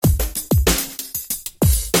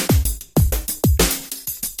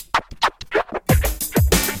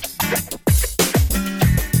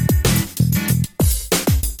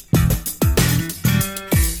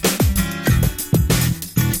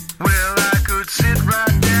sit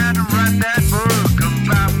right down and write that book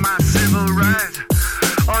about my civil rights.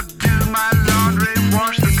 Or do my laundry,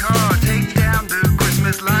 wash the car, take down the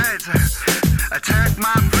Christmas lights. Attack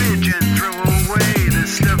my fridge and throw away the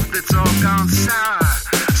stuff that's all gone sour.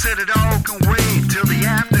 Said it all can wait till the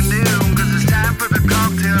afternoon, 'cause it's time for the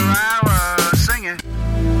cocktail hour. Sing it.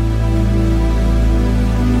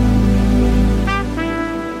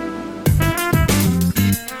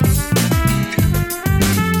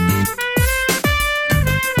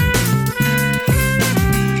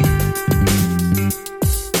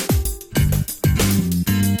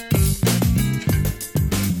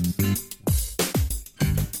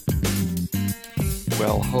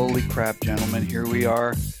 Well, holy crap, gentlemen, here we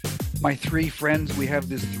are. My three friends, we have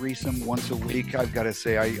this threesome once a week. I've got to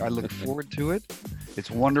say, I look forward to it. It's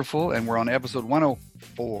wonderful, and we're on episode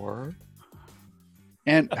 104.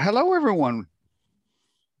 And hello, everyone.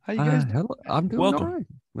 How you guys doing? Hello. I'm doing Welcome. all right.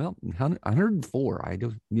 Well, 104. I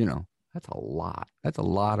do, that's a lot. That's a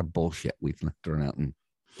lot of bullshit we've thrown out. And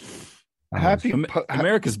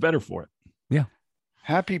America's better for it.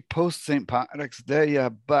 Happy post St. Patrick's Day,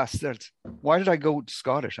 bastards. Why did I go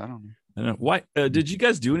Scottish? I don't know. I don't know. Why did you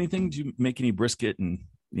guys do anything? Did you make any brisket? And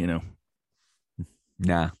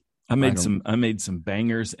nah. I made some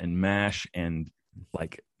bangers and mash and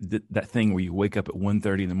like that thing where you wake up at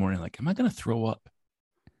 1:30 in the morning like, am I going to throw up?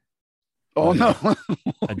 Oh, no.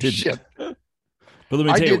 I did. Shit. But let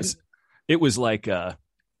me tell you, it was like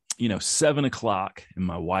 7:00, and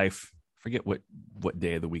my wife, forget what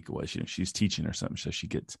day of the week it was. She's teaching or something, so she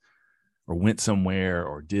went somewhere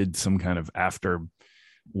or did some kind of after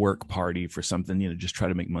work party for something. Just try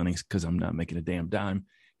to make money because I'm not making a damn dime.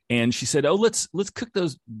 And she said, "Oh, let's cook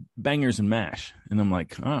those bangers and mash." And I'm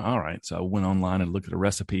like, "Oh, all right." So I went online and looked at a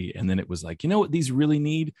recipe, and then it was like, you know what these really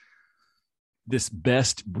need? This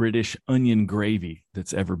best British onion gravy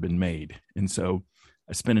that's ever been made. And so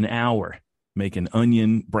I spent an hour making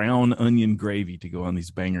brown onion gravy to go on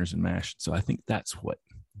these bangers and mash. So I think that's what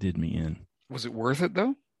did me in. Was it worth it,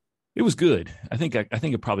 though? It was good. I think I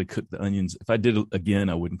probably cooked the onions. If I did it again,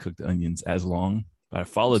 I wouldn't cook the onions as long, but I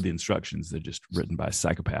followed the instructions. They're just written by a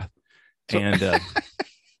psychopath.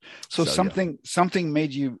 So something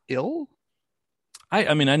made you ill?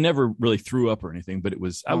 I mean, I never really threw up or anything, but it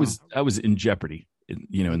was, I was in jeopardy, in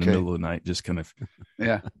the middle of the night, just kind of,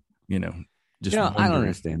 just, I don't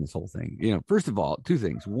understand this whole thing. First of all, two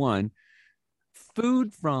things. One,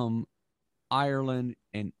 food from Ireland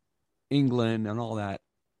and England and all that,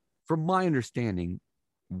 from my understanding,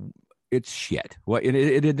 it's shit. Well,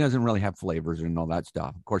 it doesn't really have flavors and all that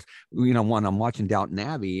stuff. Of course, when I'm watching Downton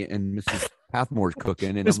Abbey and Mrs. Patmore's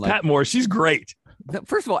cooking, and Miss I'm like, Patmore, she's great.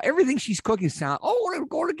 First of all, everything she's cooking sounds, we're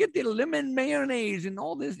going to get the lemon mayonnaise and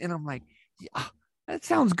all this. And I'm like, yeah, that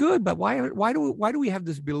sounds good. But why do we have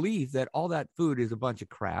this belief that all that food is a bunch of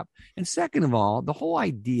crap? And second of all, the whole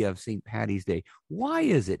idea of St. Paddy's Day, why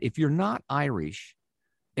is it if you're not Irish,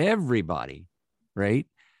 everybody, right,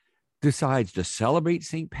 decides to celebrate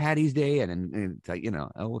St. Paddy's Day and top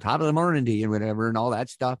of the morning tea and whatever and all that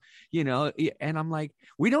stuff, and I'm like,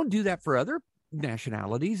 we don't do that for other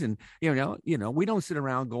nationalities. And, we don't sit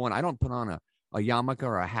around going, I don't put on a yarmulke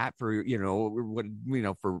or a hat for,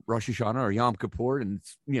 for Rosh Hashanah or Yom Kippur. And,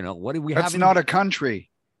 what do we have? That's not a country.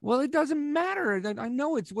 Well, it doesn't matter. I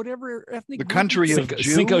know it's whatever ethnic. The country of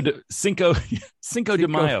Cinco de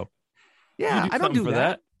Mayo. Yeah, I don't do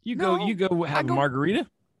that. You go have a margarita.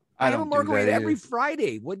 I have a margarita every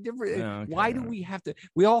Friday. What difference? Okay, why do we have to?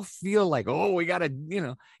 We all feel like, we got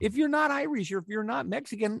to, if you're not Irish or if you're not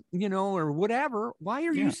Mexican, or whatever, why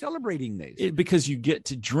are you celebrating these? Because you get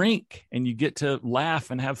to drink and you get to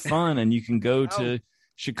laugh and have fun, and you can go to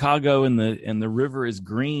Chicago and the river is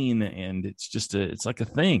green, and it's just it's like a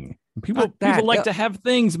thing. People like to have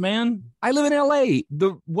things, man. I live in LA.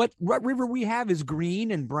 What river we have is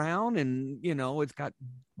green and brown, and it's got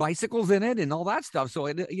bicycles in it and all that stuff. So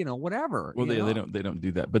whatever. Well, they don't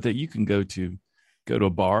do that, but you can go to a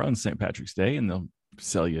bar on St. Patrick's Day and they'll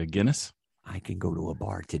sell you a Guinness. I can go to a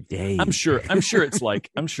bar today. I'm sure it's like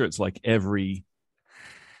every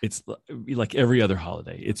other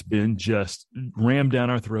holiday. It's been just rammed down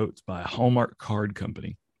our throats by a Hallmark card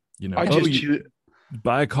company.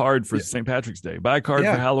 Buy a card for St. Patrick's Day, buy a card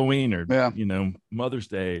for Halloween or Mother's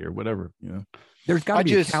Day or whatever. There's got to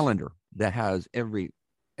be a calendar that has every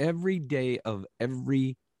day of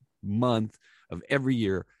every month of every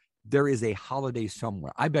year. There is a holiday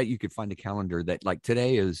somewhere. I bet you could find a calendar that, like,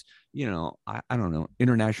 today is, I don't know,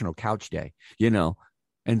 International Couch Day,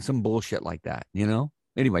 and some bullshit like that,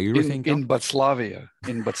 Anyway, you were saying in Buttslavia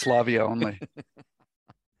only.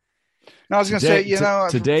 No, I was going to say,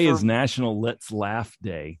 today is National Let's Laugh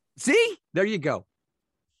Day. See, There you go.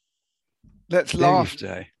 That's There you- Loft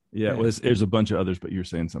Day. Yeah, there's a bunch of others, but you were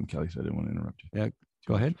saying something, Kelly, so I didn't want to interrupt you.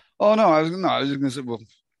 Go ahead. Oh no, I was just gonna say, well,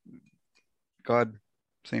 God,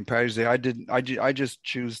 St. Patrick's Day. I just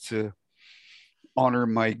choose to honor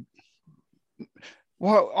my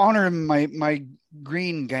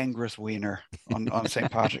green gangrous wiener on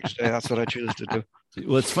St. Patrick's Day. That's what I choose to do.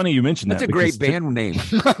 Well, it's funny you mentioned That's that. a great because band name.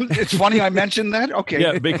 It's funny I mentioned that. Okay,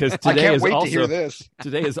 Yeah, because I today can't is wait to hear also this.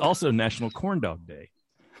 today is also National Corn Dog Day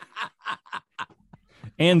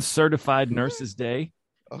and Certified Nurses Day,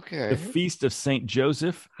 Okay, the Feast of Saint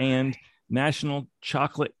Joseph, and National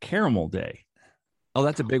Chocolate Caramel Day. Oh,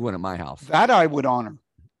 that's a big one at my house. that I would honor.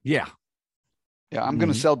 Yeah. Yeah, I'm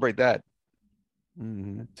going to celebrate that.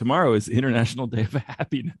 Mhm. Tomorrow is International Day of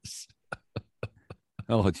Happiness.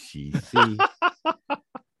 Oh, geez. See,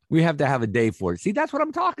 we have to have a day for it. See, that's what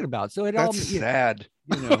I'm talking about. So it all, That's sad.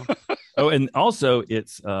 you know, Oh, and also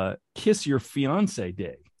it's Kiss Your Fiance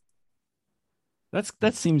Day.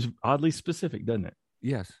 That seems oddly specific, doesn't it?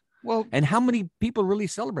 yes. Well, And how many people really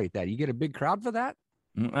celebrate that? You get a big crowd for that?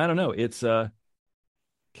 I don't know. It's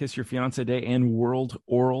Kiss Your Fiance Day and World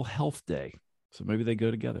Oral Health Day. So maybe they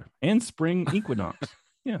go together. And Spring Equinox.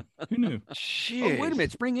 Yeah, who knew? shit. Oh, wait a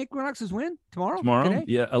minute. Spring equinox is when? Tomorrow? Tomorrow, Today?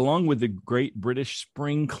 yeah, along with the Great British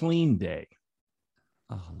Spring Clean Day,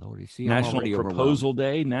 Oh, Lordy. See, I'm National already overwhelmed. Proposal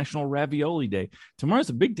Day, National Ravioli Day. Tomorrow's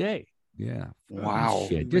a big day. Yeah. Wow.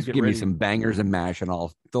 Shit. Get Just give me ready. some bangers and mash, and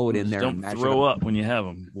I'll throw it in there. Don't and mash throw it up when you have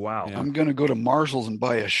them. Wow. Yeah. I'm going to go to Marshall's and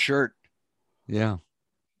buy a shirt Yeah.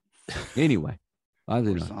 Anyway, I or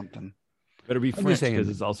don't know. something. Better be just French saying. because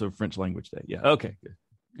it's also French language day. Yeah. Okay. Good.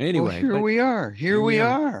 Anyway, Well, here but- we are. Here we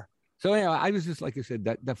are. so anyway, I was just like I said,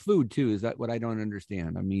 that the food too is that what I don't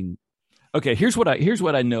understand. I mean, Okay. Here's what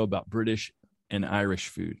I know about British and Irish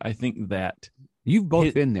food. I think that you've both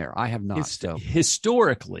His- been there. I have not. So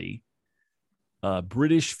historically,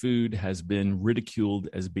 British food has been ridiculed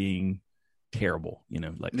as being terrible,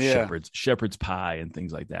 like Yeah. shepherd's pie and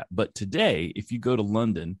things like that. But today, if you go to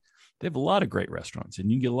London, they have a lot of great restaurants and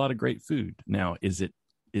you can get a lot of great food. Now, is it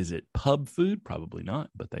pub food? Probably not,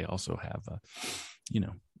 but they also have,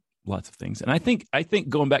 lots of things. And I think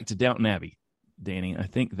going back to Downton Abbey, Danny, I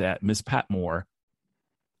think that Miss Patmore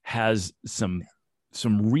has some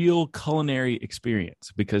real culinary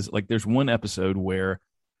experience because like there's one episode where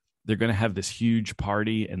they're going to have this huge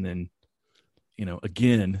party and then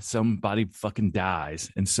again somebody fucking dies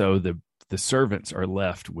and so the servants are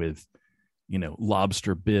left with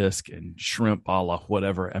lobster bisque and shrimp a la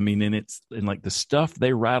whatever. I mean, and like the stuff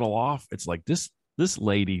they rattle off, it's like this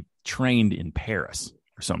lady trained in Paris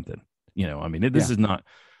or something. I mean, this is not,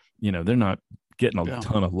 they're not getting a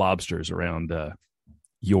ton of lobsters around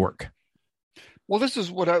York. Well, this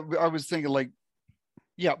is what I was thinking. Like,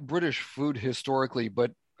 yeah, British food historically,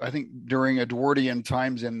 but I think during Edwardian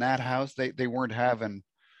times in that house, they weren't having,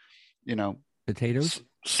 potatoes.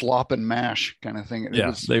 slop and mash kind of thing. It Yeah,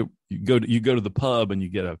 was- you go to the pub and you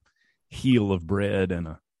get a heel of bread and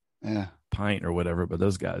a yeah. pint or whatever. But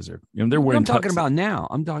those guys are, they're What wearing. I'm talking tuxes. about now.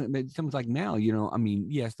 I'm talking about something like now. I mean,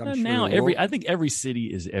 yes, I'm sure Now the world- I think every city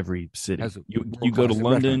is every city. Has You go to world-class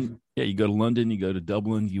London, restaurants. yeah, you go to London, you go to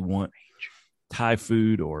Dublin, you want Thai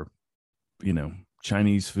food or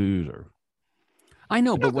Chinese food or I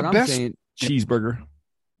know, You know, but what the I'm best- saying, cheeseburger.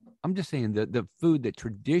 I'm just saying that the food that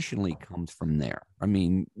traditionally comes from there. I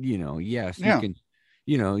mean, yes, Yeah. you can,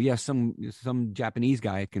 yes, some Japanese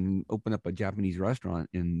guy can open up a Japanese restaurant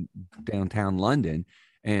in downtown London,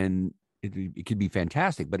 and it could be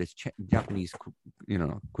fantastic. But it's Japanese,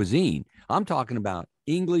 cuisine. I'm talking about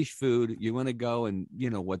English food. You want to go and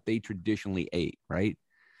what they traditionally ate, right?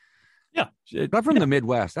 Yeah, But from the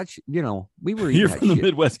Midwest, that's we were eating you're that from the shit.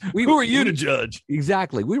 Midwest. We- Who are you we- to judge?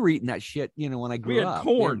 Exactly. We were eating that shit, when I grew We had up.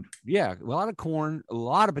 corn. And, yeah, a lot of corn, a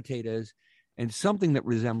lot of potatoes, and something that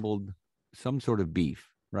resembled some sort of beef,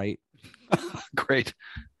 right? Great.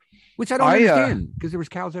 Which I don't I, understand because there was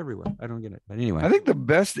cows everywhere. I don't get it. But anyway, I think the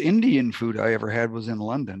best Indian food I ever had was in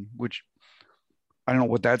London, which I don't know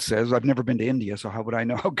what that says. I've never been to India, so how would I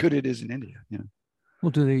know how good it is in India? well,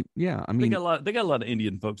 do they? Yeah, I They mean, got a lot of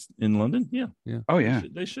Indian folks in London. Yeah, Oh yeah,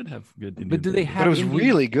 they should have good Indian. But do they food. have- but it was Indian-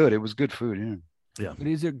 really good. It was good food. Yeah. but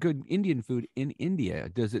is there good Indian food in India?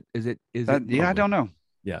 Does it? Is it? Yeah, I don't know.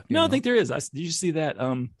 Yeah. You No, I know? think there is. Did you see that?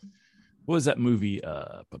 What was that movie?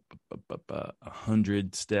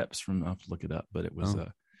 100 Steps from, I'll have to look it up, but it was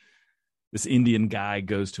this Indian guy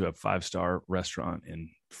goes to a 5-star restaurant in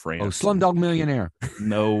France. Oh, Slumdog Millionaire.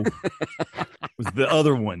 No, it was the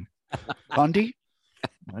other one. Bundy.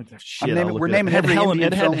 Shit, naming- I'll look we're it up. naming It had every Helen.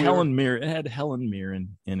 Indian It had film we Helen Mirren. It had Helen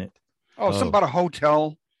Mirren in it. Oh, something Oh. about a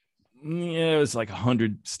hotel. Yeah, it was like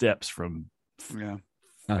 100 steps from Yeah.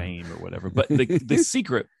 fame or whatever. But the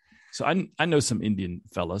secret. So I know some Indian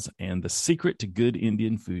fellas, and the secret to good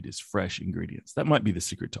Indian food is fresh ingredients. That might be the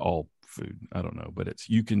secret to all food. I don't know, but it's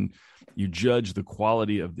you judge the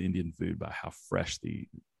quality of the Indian food by how fresh the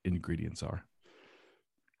ingredients are.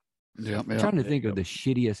 Yeah. I'm trying to think of the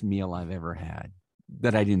shittiest meal I've ever had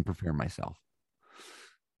that I didn't prepare myself.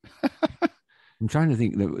 I'm trying to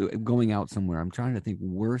think that going out somewhere. I'm trying to think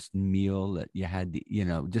worst meal that you had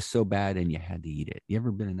to, just so bad and you had to eat it. You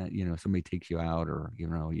ever been in that? Somebody takes you out, or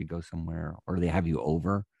you go somewhere, or they have you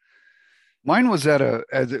over. Mine was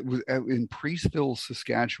in Priestville,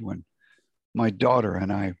 Saskatchewan. My daughter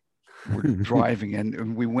and I were driving,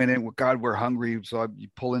 and we went in. God, we're hungry, so you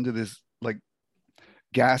pull into this like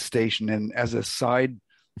gas station, and as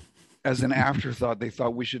an afterthought, they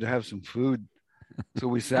thought we should have some food. So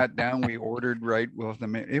we sat down, we ordered right with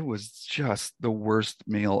them. It was just the worst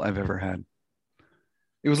meal I've ever had.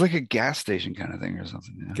 It was like a gas station kind of thing or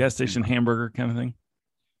something. Yeah. Gas station hamburger kind of thing.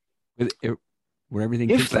 Where everything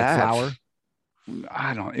If tastes like that, flour.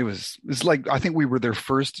 It's like, I think we were their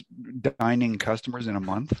first dining customers in a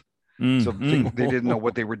month. So they didn't know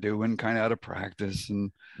what they were doing, kind of out of practice.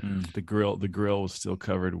 And the grill was still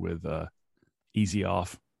covered with Easy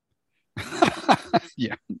Off.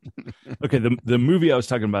 Yeah. Okay, the movie I was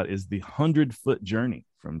talking about is The 100-Foot Journey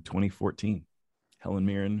from 2014. Helen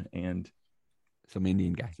Mirren and some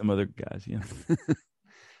Indian guy, some other guys. Yeah,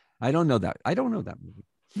 I don't know that movie.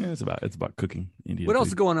 Yeah, it's about cooking Indian. What else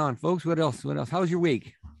food. is going on, folks? What else? How's your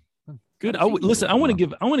week? Good. Listen, I want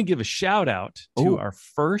to give a shout out to our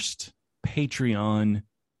first Patreon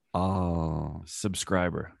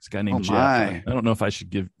subscriber. It's a guy named Jeff. I don't know if I should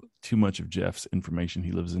give too much of Jeff's information.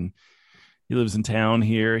 He lives in town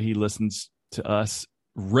here. He listens to us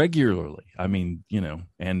regularly. I mean,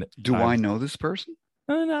 and I know this person?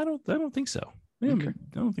 No, I don't think so. Okay.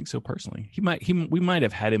 I don't think so personally. We might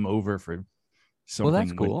have had him over for something. Well,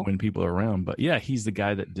 that's cool. when people are around. But yeah, he's the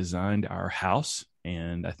guy that designed our house,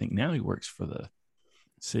 and I think now he works for the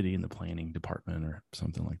city in the planning department or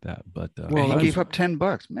something like that. But he gave up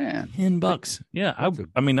 $10, man. $10. Yeah,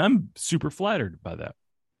 I'm super flattered by that.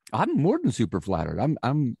 I'm more than super flattered. I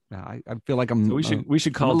feel like I'm. So we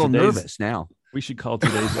should call I'm a little nervous now. We should call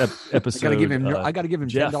today's episode. I got to give him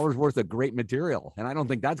Jeff. $10 worth of great material, and I don't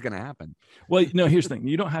think that's going to happen. Well, no. Here's the thing: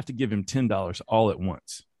 you don't have to give him $10 all at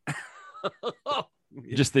once.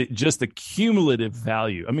 Just the cumulative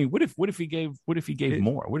value. I mean, what if he gave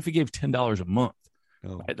more? What if he gave $10 a month?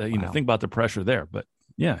 Oh, Think about the pressure there. But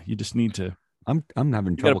yeah, you just need to. I'm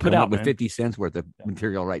having trouble coming up with 50 cents worth of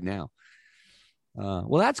material right now.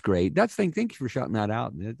 Well, that's great. Thank you for shouting that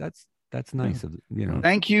out. That's nice of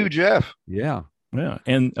Thank you, Jeff. Yeah.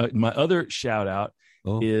 And my other shout out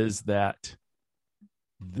is that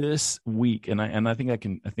this week, and I think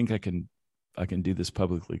I can do this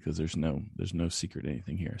publicly because there's no secret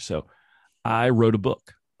anything here. So I wrote a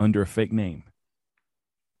book under a fake name.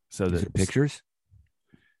 So the pictures.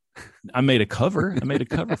 I made a cover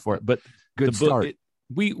for it, but good start.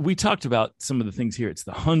 We talked about some of the things here. It's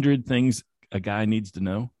the 100 things a guy needs to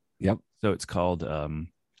know. Yep. So it's called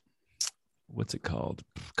what's it called?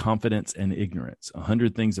 Confidence and Ignorance.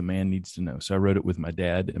 100 things a man needs to know. So I wrote it with my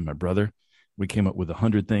dad and my brother. We came up with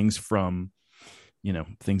 100 things from,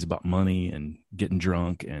 things about money and getting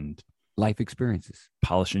drunk and life experiences,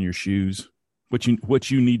 polishing your shoes,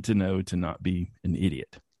 what you need to know to not be an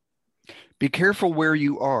idiot. Be careful where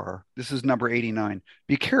you are. This is number 89.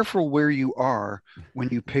 Be careful where you are when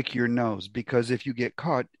you pick your nose, because if you get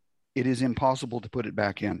caught, it is impossible to put it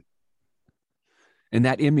back in. And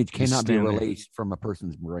that image cannot be released from a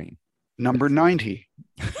person's brain. Number 90.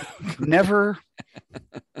 Never.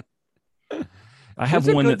 I have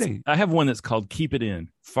one that's called Keep It In.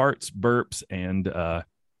 Farts, burps, and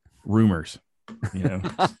rumors.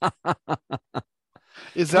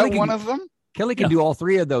 Is that one of them? Kelly can do all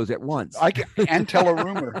three of those at once. I can and tell a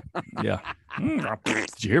rumor. Yeah.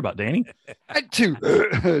 Did you hear about Danny?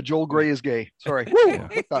 Joel Gray is gay. Sorry.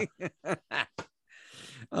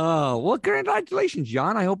 Well, congratulations,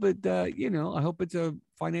 John. I hope it. I hope it's a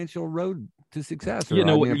financial road to success. You're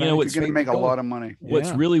going to make a lot of money.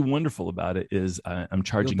 What's really wonderful about it is I'm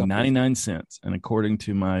charging 99 cents, and according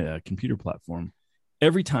to my computer platform,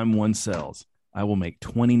 every time one sells, I will make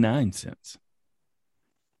 29 cents.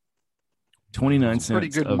 29 cents. Pretty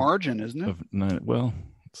good margin, isn't it? Well,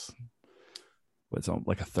 it's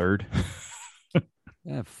like a third.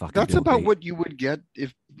 That's about what you would get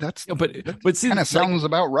if that's. Yeah, but see, kind of sounds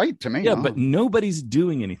about right to me. Yeah, but nobody's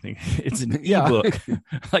doing anything. It's an ebook.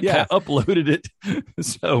 I uploaded it,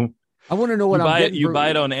 so I want to know what you buy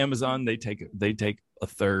it on Amazon. They take a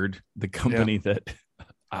third. The company that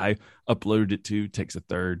I uploaded it to takes a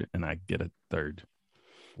third, and I get a third.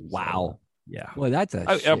 Wow. So, yeah. Well, that's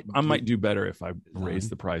a. I might do better if I raise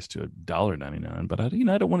the price to $1.99, but I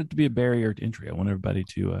don't want it to be a barrier to entry. I want everybody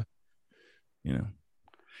to, You buy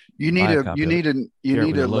a need copy a of it. Share it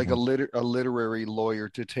with your loved a ones. literary lawyer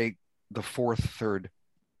to take the fourth third.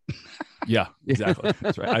 Yeah, exactly.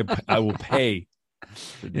 That's right. I will pay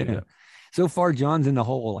to do Yeah. that. So far, John's in the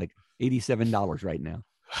hole like $87 right now,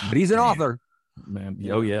 but he's an author. Man,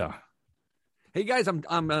 oh yeah. Hey guys, I'm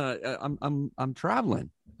traveling.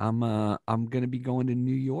 I'm going to be going to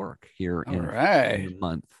New York here All in right. a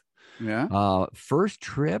month. Yeah. First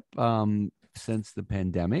trip since the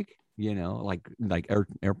pandemic, like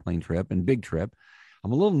airplane trip and big trip.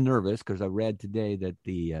 I'm a little nervous because I read today that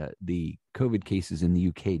the COVID cases in the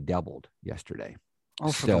UK doubled yesterday.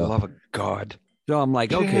 Oh, for the love of God. So I'm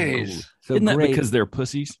like, okay, cool. Jeez. So Isn't that great. because they're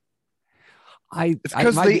pussies? It's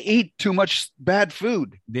because they eat too much bad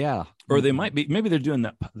food. Yeah. Or they might be, maybe they're doing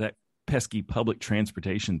that pesky public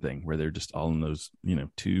transportation thing where they're just all in those,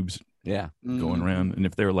 tubes Yeah. going around. And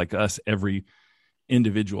if they're like us, every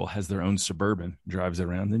individual has their own Suburban, drives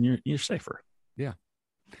around, then you're safer.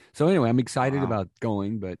 So anyway, I'm excited Wow. about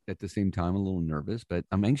going, but at the same time, a little nervous. But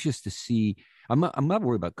I'm anxious to see. I'm not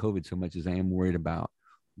worried about COVID so much as I am worried about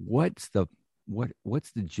what's the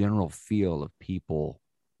general feel of people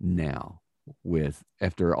now with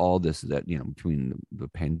after all this between the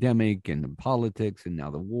pandemic and the politics and now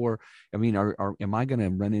the war. I mean, am I going to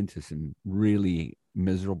run into some really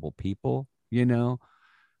miserable people?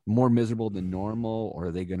 More miserable than normal, or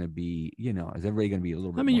are they going to be, is everybody going to be a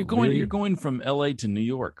little bit? I mean, more you're leery? going from LA to New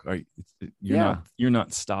York. Yeah. You're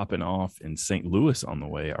not stopping off in St. Louis on the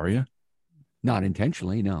way, are you? Not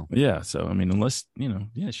intentionally, no. Yeah. So, I mean, unless,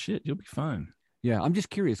 shit, you'll be fine. Yeah, I'm just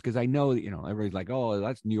curious because I know that everybody's like, oh,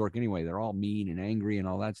 that's New York anyway. They're all mean and angry and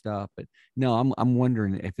all that stuff. But no, I'm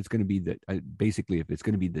wondering if it's going to be if it's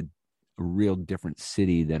going to be the a real different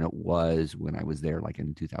city than it was when I was there, like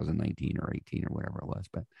in 2019 or 18 or whatever it was.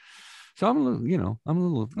 But so I'm a little, I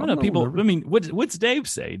don't know. People, I mean, what's Dave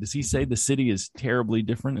say? Does he say the city is terribly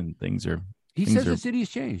different and things are? He things says are- the city's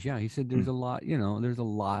changed. Yeah, he said there's a lot. There's a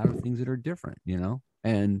lot of things that are different.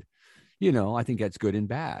 And. I think that's good and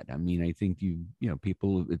bad. I mean, I think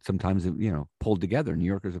people sometimes, pulled together. New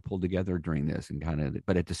Yorkers are pulled together during this and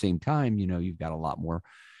but at the same time, you've got a lot more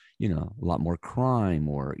crime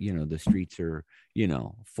or, the streets are,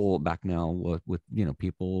 full back now with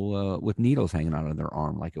people with needles hanging out of their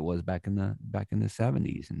arm like it was back in the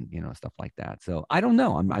 70s and, stuff like that. So I don't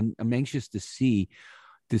know. I'm anxious to see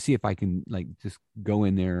if I can just go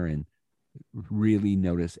in there and really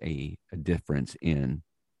notice a difference in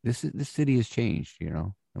this city has changed,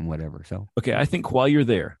 and whatever. So, Okay. I think while you're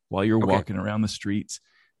there, while you're Okay. walking around the streets,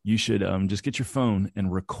 you should just get your phone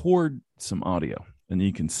and record some audio, and then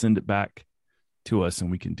you can send it back to us and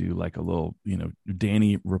we can do like a little,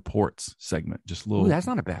 Danny reports segment, just little that's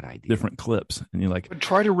not a bad idea. different clips. And you're like, But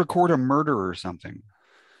try to record a murder or something.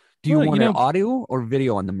 Do you Well, want you know- audio or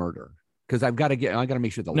video on the murder? Because I got to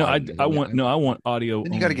make sure the no, lighting is- I want audio.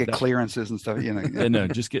 Then you got to only. get clearances and stuff. Yeah, no,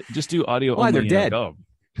 just do audio. Why, only, they're dead. oh,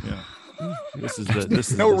 yeah. This is the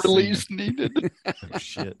no the scene. release needed. Oh,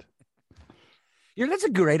 shit. Yeah, that's a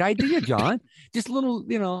great idea, John. Just little,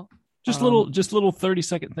 Just little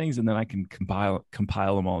 30-second things, and then I can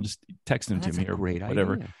compile them all. Just text them to that's me a or great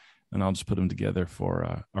whatever, idea. and I'll just put them together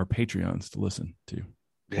for our Patreons to listen to.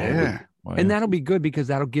 Yeah. And that'll be good because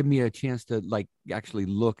that'll give me a chance to actually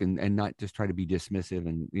look and not just try to be dismissive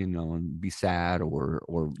and and be sad or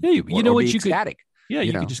Yeah, you know or what be you could- ecstatic. Yeah,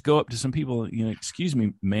 you know. could just go up to some people. Excuse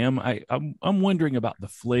me, ma'am. I'm wondering about the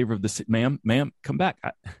flavor of the ma'am. Come back.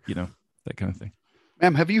 That kind of thing.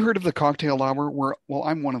 Ma'am, have you heard of the cocktail hour? Well,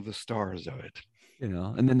 I'm one of the stars of it.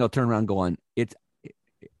 And then they'll turn around going,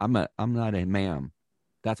 I'm not a ma'am.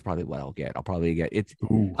 That's probably what I'll get. I'll probably get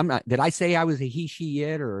I'm not. Did I say I was a he, she,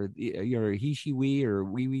 it, or you're a he, she, we, or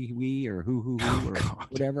we, or who, or God.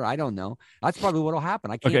 whatever? I don't know. That's probably what'll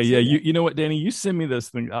happen. I can't. Okay, say yeah, that. you know what, Danny? You send me those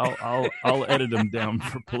things. I'll edit them down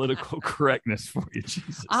for political correctness for you.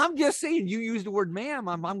 Jesus. I'm just saying. You use the word ma'am.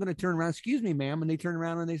 I'm going to turn around. Excuse me, ma'am, and they turn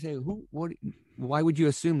around and they say, "Who? What? Why would you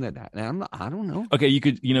assume that?" And I don't know. Okay, you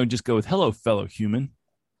could just go with hello, fellow human.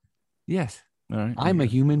 Yes, All right, I'm a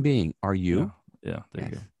human being. Are you? Yeah, there you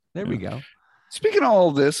Yes. go. There we go. Speaking of all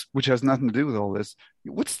this, which has nothing to do with all this,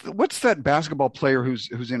 what's that basketball player who's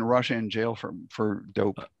in Russia in jail for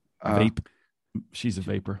dope? Vape. She's a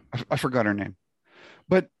vapor. I forgot her name.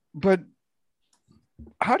 But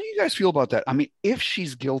how do you guys feel about that? I mean, if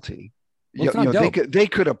she's guilty, Well, it's not dope. they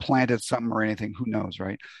could have planted something or anything. Who knows,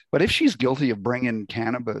 right? But if she's guilty of bringing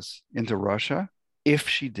cannabis into Russia, if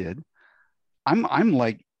she did. I'm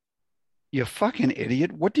like, you fucking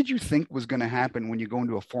idiot. What did you think was going to happen when you go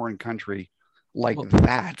into a foreign country like Well-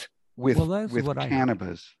 that with that's with what I heard.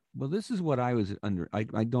 cannabis? Well, this is what I was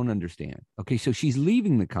I don't understand. Okay, so she's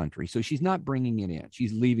leaving the country, so she's not bringing it in.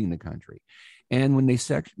 She's leaving the country, and when they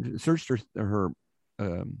searched her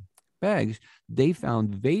bags, they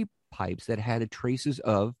found vape pipes that had traces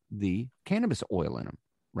of the cannabis oil in them.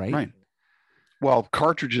 Right. Right. Well,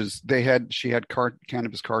 cartridges. She had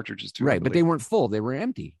cannabis cartridges too. I Right, but they believe. weren't full; they were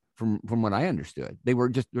empty. From what I understood, they were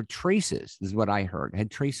traces. Is what I heard.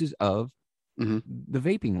 Had traces of Mhm. the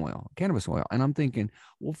vaping oil, cannabis oil, and I'm thinking,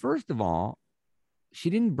 well, first of all, she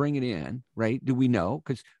didn't bring it in, right? Do we know?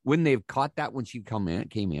 Because wouldn't they have caught that when she came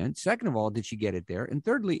in? Second of all, did she get it there? And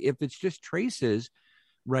thirdly, if it's just traces,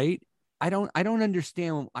 right? I don't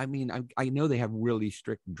understand. I mean, I know they have really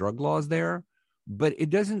strict drug laws there, but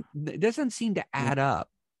it doesn't seem to add up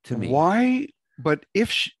to me. Why? But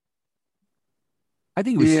if she, I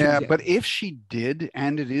think it was yeah, but if she did,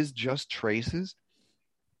 and it is just traces,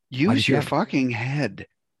 use she your have- fucking head.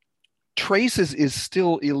 Traces is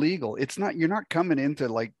still illegal. It's not. You're not coming into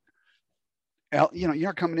like, you're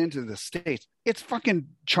not coming into the States. It's fucking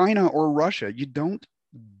China or Russia. You don't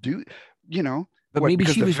do, But what, maybe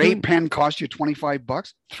because she the was vape doing, pen cost you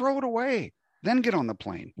 $25. Throw it away. Then get on the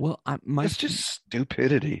plane. well, It's just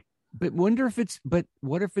stupidity. But what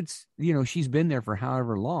if it's she's been there for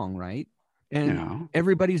however long, right? And You know.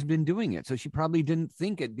 everybody's been doing it, so she probably didn't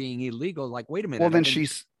think it being illegal. Like, wait a minute. Well, then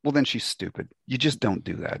I've she's stupid. You just don't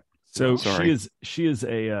do that. So Sorry. she is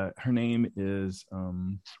a her name is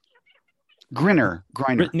Griner.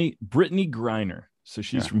 Brittany Griner. So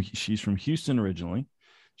she's from Houston originally.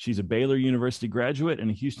 She's a Baylor University graduate and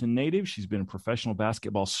a Houston native. She's been a professional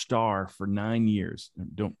basketball star for 9 years.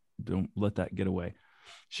 Don't let that get away.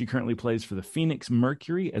 She currently plays for the Phoenix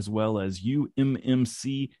Mercury as well as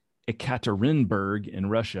UMMC Ekaterinburg in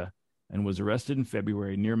Russia, and was arrested in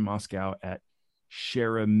February near Moscow at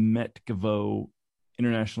Sheremetyevo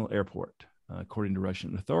International Airport. According to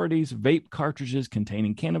Russian authorities, vape cartridges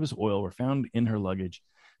containing cannabis oil were found in her luggage.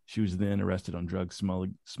 She was then arrested on drug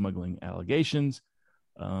smuggling allegations.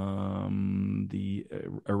 The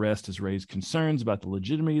arrest has raised concerns about the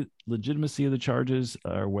legitimacy of the charges,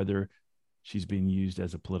 or whether she's being used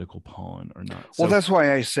as a political pawn or not. Well, that's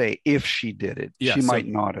why I say if she did it, Yeah, she so might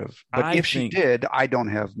not have. But I if she think- did, I don't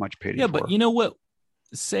have much pity yeah, for but her. you know what?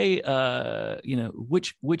 Say,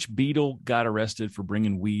 which Beatle got arrested for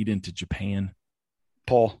bringing weed into Japan?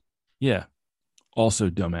 Paul, Yeah, also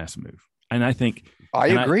dumbass move. And I think, I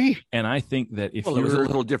And agree. and I think that if well, it was a you're,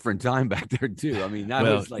 little different time back there too. I mean, that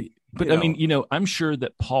Well, was like, but you I mean, I'm sure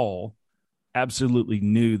that Paul absolutely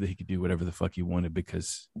knew that he could do whatever the fuck he wanted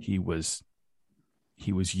because he was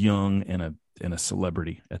young and a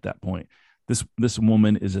celebrity at that point. This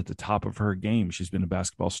woman is at the top of her game. She's been a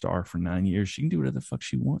basketball star for 9 years. She can do whatever the fuck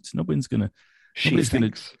she wants. Nobody's gonna. She Nobody's gonna-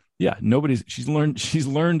 thinks. Yeah, she's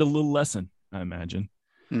learned a little lesson, I imagine.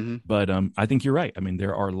 Mhm. But I think you're right. I mean,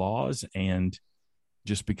 there are laws, and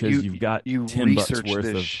just because you've got you $10 research worth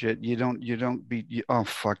this of shit, you don't be. Oh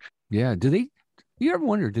fuck. yeah. You ever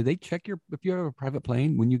wonder, do they check if you have a private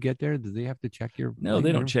plane when you get there? Do they have to check your? no, plane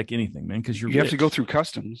they don't or- check anything, man, because You have to go through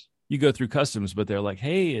customs. You go through customs, but they're like,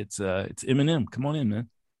 "Hey, it's Eminem. Come on in, man.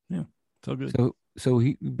 Yeah, it's all good." So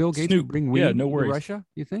Bill Gates Snoop, would bring weed yeah, no to worries. Russia.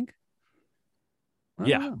 You think? I don't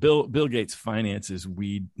Yeah, know. Bill Gates finances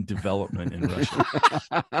weed development in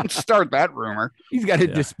Russia. Start that rumor. He's got a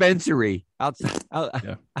Yeah. dispensary outside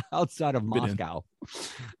Yeah. outside of Been in. Moscow.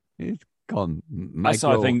 It's called I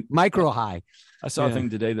saw a thing- Micro High. I saw a Yeah. thing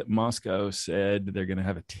today that Moscow said they're going to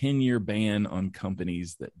have a 10-year ban on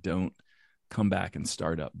companies that don't come back and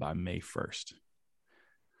start up by May 1st.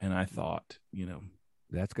 And I thought,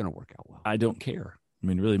 That's going to work out well. I don't care. I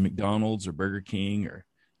mean, really, McDonald's or Burger King or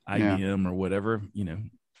IBM or whatever,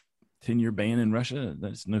 10-year ban in Russia,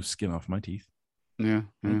 that's no skin off my teeth. Yeah.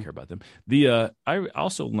 I don't care about them. I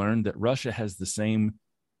also learned that Russia has the same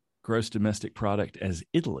gross domestic product as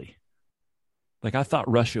Italy. Like, I thought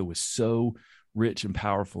Russia was so rich and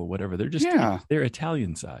powerful or whatever. They're just they're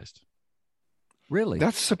Italian sized. Really?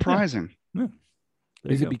 That's surprising. There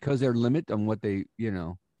Is you it go. because they're limit on what they,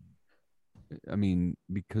 I mean,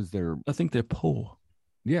 because they're, I think they're poor.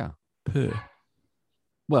 yeah. Poor.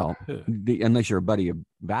 Well, Poor. unless you're a buddy of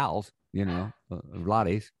Val's,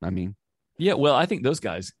 Vlades. I mean, Yeah, well, I think those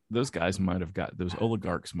guys might have got, those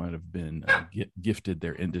oligarchs might have been gifted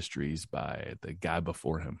their industries by the guy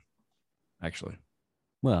before him. Actually,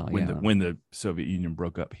 well, when the Soviet Union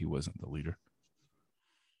broke up, he wasn't the leader.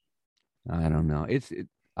 I don't know.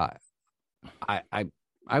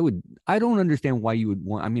 I don't understand why you would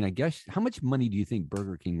want. I mean, I guess how much money do you think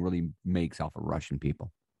Burger King really makes off of Russian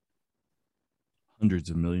people? Hundreds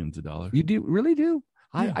of millions of dollars. You do really do?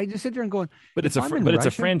 Yeah. I just sit there and going, But if I'm in it's a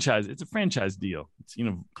Russia- franchise. It's a franchise deal. It's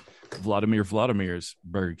Vladimir's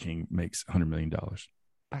Burger King makes $100 million.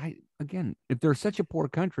 but again, if they're such a poor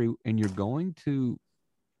country and you're going to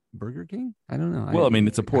Burger King, I don't know. Well, I mean,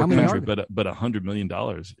 it's a poor how many country, are there? but $100 million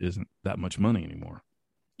isn't that much money anymore.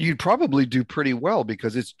 You'd probably do pretty well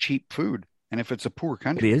because it's cheap food. And if it's a poor But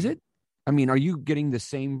country, is it? I mean, are you getting the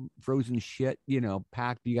same frozen shit,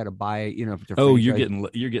 packed? You got to buy it, if it's a Oh, franchise?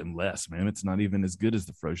 you're getting less, man. It's not even as good as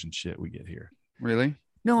the frozen shit we get here. really?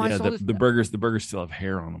 No, I Yeah, saw the burgers still have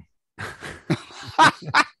hair on them.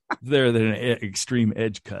 They're an extreme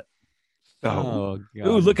edge cut. Oh, God.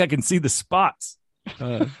 Ooh, look, I can see the spots.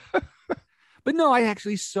 But no, I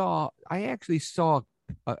actually saw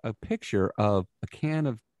a picture of a can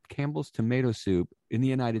of Campbell's tomato soup in the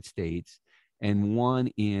United States and one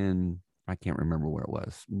in, I can't remember where it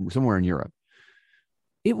was, somewhere in Europe.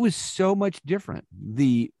 It was so much different.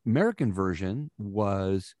 The American version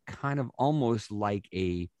was kind of almost like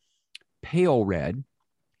a pale red,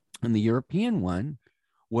 and the European one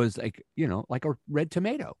was like, like a red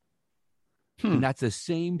tomato. And that's the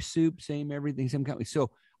same soup, same everything, same kind.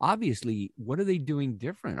 So obviously, what are they doing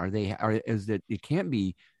different? Is that it can't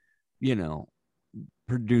be,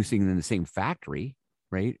 producing in the same factory,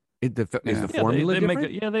 right? Is the formula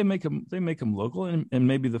different? They make them local, and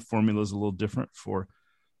maybe the formula is a little different for,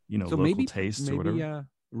 local taste or whatever.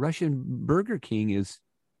 Russian Burger King is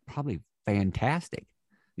probably fantastic.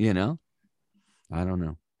 I don't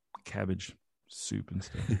know. Cabbage soup and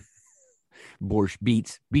stuff. Borscht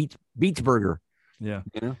beets burger. Yeah.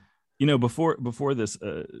 Before this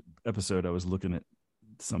episode, I was looking at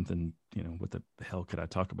something, what the hell could I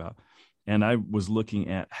talk about? And I was looking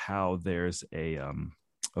at how there's a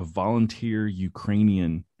volunteer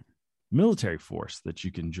Ukrainian military force that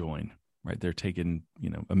you can join, right? They're taking,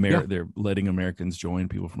 they're letting Americans join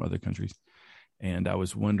people from other countries. And I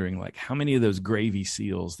was wondering, like, how many of those gravy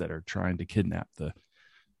seals that are trying to kidnap the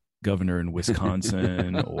governor in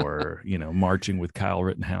Wisconsin or, marching with Kyle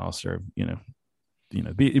Rittenhouse or,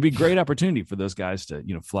 it'd be a great opportunity for those guys to,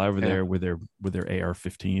 fly over there with their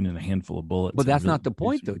AR-15 and a handful of bullets. But that's not the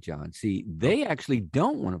point, though, John. See, they actually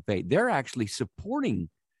don't want to fight. They're actually supporting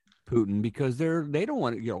Putin because they don't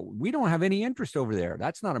want to, we don't have any interest over there.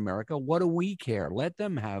 That's not America. What do we care? Let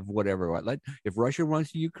them have whatever. If Russia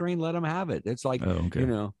runs to Ukraine, let them have it. It's like,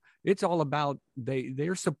 it's all about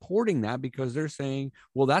they're supporting that because they're saying,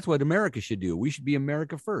 well, that's what America should do. We should be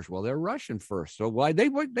America first. Well, they're Russian first. So why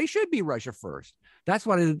they should be Russia first. That's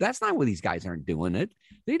not what these guys aren't doing it.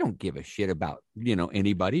 They don't give a shit about,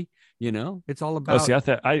 anybody, it's all about. Oh, see,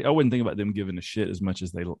 I wouldn't think about them giving a shit as much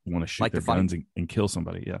as they want to shoot their guns and kill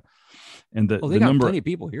somebody. Yeah. And they got number, plenty of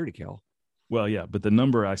people here to kill. Well, yeah. But the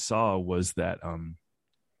number I saw was that,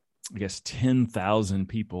 I guess 10,000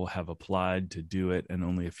 people have applied to do it, and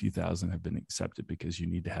only a few thousand have been accepted because you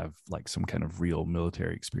need to have like some kind of real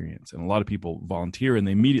military experience. And a lot of people volunteer, and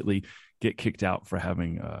they immediately get kicked out for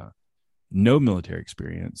having no military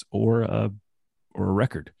experience or a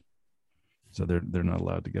record. So they're not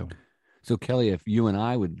allowed to go. So Kelly, if you and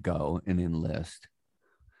I would go and enlist,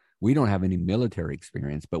 we don't have any military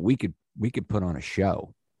experience, but we could put on a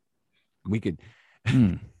show. We could.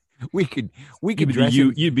 We could dress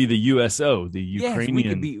you'd be the USO, the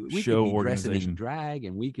Ukrainian we show could be organization. in drag,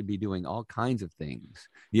 and we could be doing all kinds of things.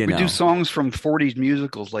 We do songs from 40s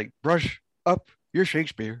musicals like Brush Up Your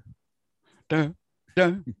Shakespeare. Da,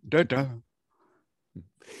 da, da, da.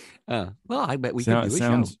 Well, I bet we could do a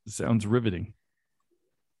show. Sounds riveting.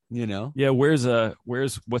 Yeah, where's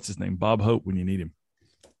what's his name? Bob Hope when you need him.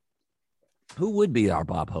 Who would be our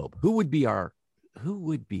Bob Hope? Who would be our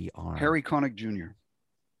Harry Connick Jr.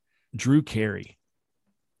 Drew Carey.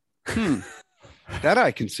 That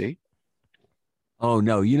I can see. Oh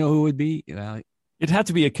no, you know who would be? It'd have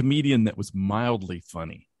to be a comedian that was mildly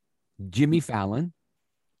funny. Jimmy Fallon.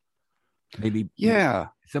 Maybe. Yeah.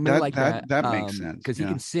 Somebody like that. That makes sense. Because he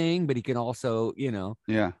can sing, but he can also,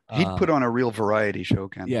 Yeah. He'd put on a real variety show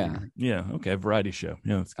kind of thing. Yeah. Okay. Variety show.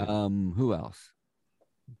 Yeah. That's good. Who else?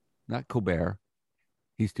 Not Colbert.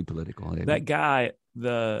 He's too political. That guy,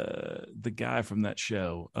 the guy from that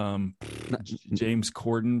show, James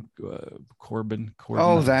Corden.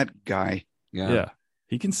 Oh, that guy. Yeah.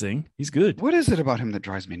 He can sing. He's good. What is it about him that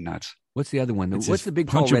drives me nuts? What's the other one? It's What's the big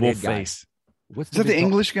tall redhead face? Guy? Is that the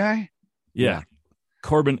English guy? Yeah.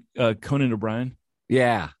 Conan O'Brien.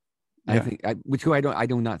 Yeah. I think I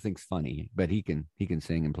do not think's funny, but he can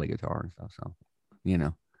sing and play guitar and stuff. So,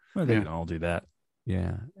 Well, they can all do that.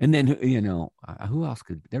 Yeah. And then, who else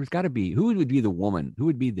could, there's got to be, who would be the woman? Who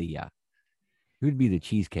would be the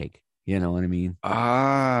cheesecake? You know what I mean?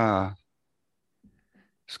 Ah,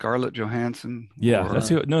 Scarlett Johansson. Yeah, or- that's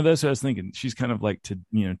who. No, that's what I was thinking. She's kind of like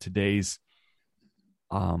today's.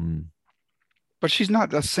 Um, but she's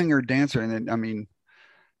not a singer dancer. And then, I mean,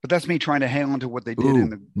 but that's me trying to hang on to what they did in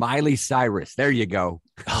the. Miley Cyrus. There you go.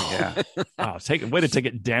 Yeah. Wow, way to take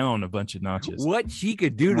it down a bunch of notches. What she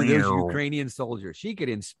could do to those Meow. Ukrainian soldiers. She could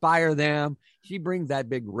inspire them. She brings that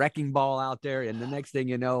big wrecking ball out there. And the next thing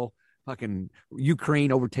you know, fucking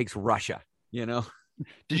Ukraine overtakes Russia, you know?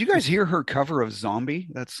 Did you guys hear her cover of Zombie,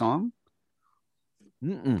 that song?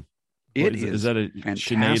 Mm-mm. It What, is is that a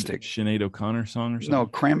fantastic. Sinead O'Connor song or No,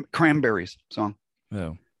 something? Cranberries song.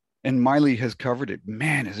 No. And Miley has covered it.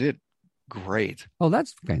 Man, is it great. Oh,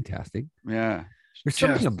 that's fantastic. Yeah. There's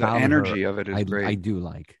something Just about the energy her of it is I great. do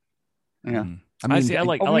like. Yeah. Mm. I mean, see. I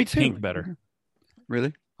like me too. Pink better.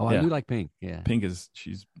 Really? Oh, I Yeah. do like Pink. Yeah. Pink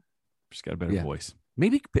she's got a better Yeah. voice.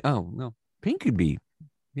 Maybe, oh, no. Pink could be,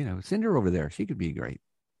 send her over there. She could be great.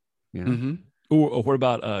 You know? Mm-hmm. Or what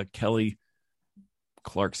about Kelly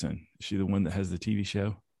Clarkson? Is she the one that has the TV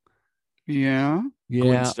show? Yeah. Yeah.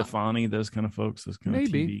 Gwen Stefani, those kind of folks, those kind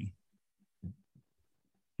Maybe. of TV.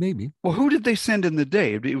 Maybe. Well, who did they send in the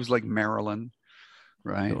day? It was like Marilyn,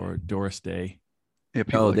 right? Or Doris Day. Yeah,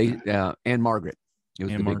 people Oh, like they, that. Anne Margaret. It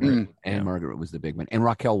was Anne the big Margaret. one. Anne Yeah. Margaret was the big one. And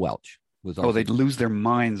Raquel Welch was also. Oh, they'd lose their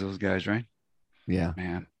minds, those guys, right? Yeah.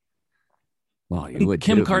 Man. Well, you would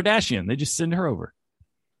Kim too. Kardashian, they just send her over.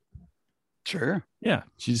 Sure. Yeah,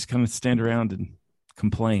 she just kind of stand around and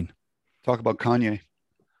complain. Talk about Kanye.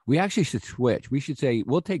 We actually should switch. We should say,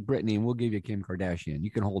 we'll take Brittany and we'll give you Kim Kardashian. You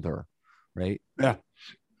can hold her. Right. Yeah.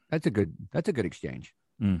 That's a good exchange.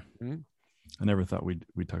 I never thought we'd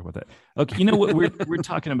talk about that. Okay, you know what we're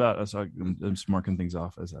talking about? So I'm just marking things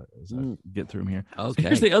off as I get through them here. Okay.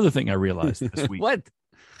 Here's the other thing I realized this week. What?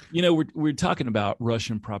 You know, we're talking about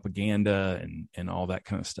Russian propaganda and all that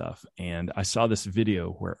kind of stuff. And I saw this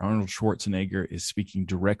video where Arnold Schwarzenegger is speaking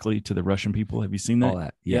directly to the Russian people. Have you seen that? All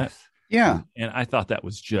that. Yeah. Yes. Yeah. And I thought that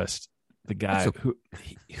was just the guy That's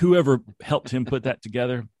whoever helped him put that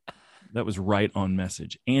together. That was right on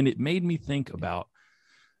message. And it made me think about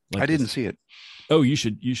I didn't see it. Oh, you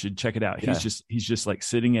should check it out. Yeah. He's just like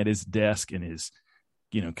sitting at his desk in his,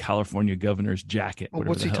 California governor's jacket. Well, whatever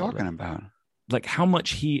what's the he hell. talking about? Like how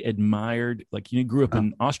much he admired, like he grew up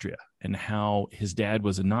in Austria and how his dad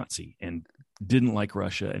was a Nazi and didn't like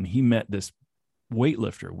Russia. And he met this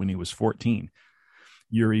weightlifter when he was 14,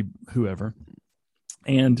 Yuri, whoever,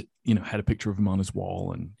 and, had a picture of him on his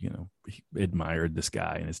wall and, he admired this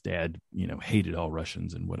guy, and his dad, hated all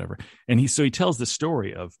Russians and whatever. And he tells the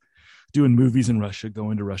story of doing movies in Russia,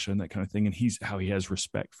 going to Russia and that kind of thing. And how he has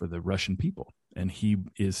respect for the Russian people. And he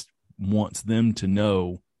wants them to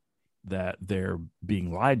know that they're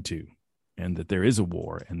being lied to and that there is a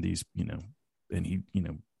war, and these, and he,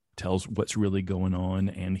 tells what's really going on.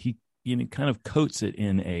 And he, kind of coats it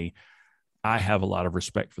in I have a lot of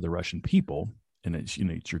respect for the Russian people, and it's,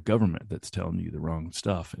 it's your government that's telling you the wrong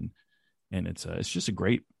stuff. And it's just a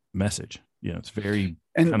great message. It's very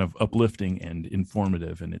kind of uplifting and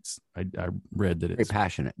informative. And I read that Very it's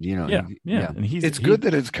passionate. yeah. And It's good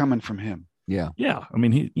that it's coming from him. Yeah. Yeah. I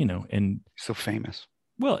mean, he, and He's so famous.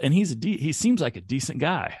 well, and he seems like a decent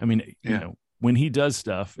guy. I mean, Yeah. when he does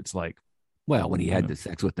stuff, it's like, Well, when he had the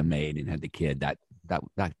sex with the maid and had the kid, that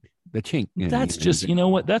the chink. that's just,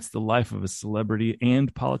 what? That's the life of a celebrity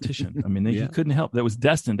and politician. I mean, Yeah. he couldn't help. That was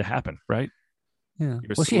destined to happen, right? Yeah.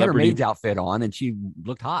 You're a Well, she had her celebrity. maid's outfit on and she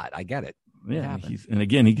looked hot. I get it. Yeah. happened. And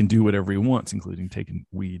again, he can do whatever he wants, including taking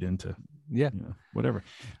weed into, Yeah. whatever.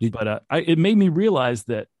 Did- But it made me realize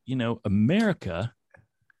that, America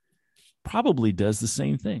probably does the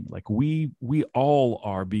same thing. Like we all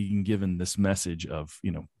are being given this message of,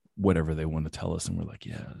 whatever they want to tell us. And we're like,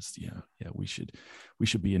 yeah, we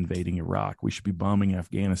should be invading Iraq. We should be bombing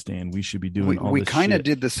Afghanistan. We should be doing all We this kind of shit.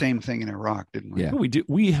 did the same thing in Iraq, didn't we? Yeah. We do.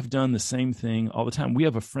 We have done the same thing all the time. We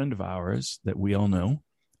have a friend of ours that we all know,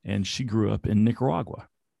 and she grew up in Nicaragua,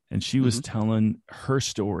 and she was telling her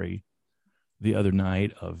story the other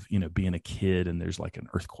night of, being a kid and there's like an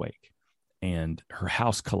earthquake and her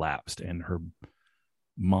house collapsed and her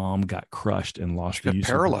mom got crushed and lost She the got use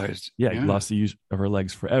paralyzed. of lost the use of her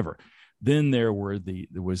legs forever. Then there was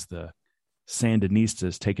the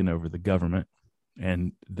Sandinistas taking over the government,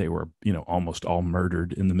 and they were, almost all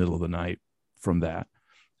murdered in the middle of the night from that.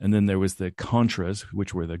 And then there was the Contras,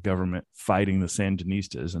 which were the government fighting the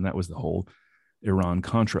Sandinistas, and that was the whole Iran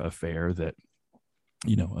Contra affair that,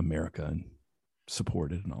 America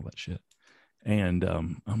supported and all that shit. And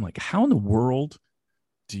I'm like, how in the world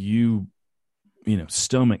do you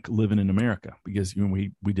stomach living in America, because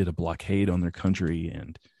we did a blockade on their country,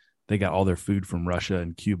 and they got all their food from Russia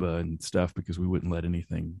and Cuba and stuff because we wouldn't let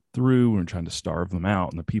anything through. We were trying to starve them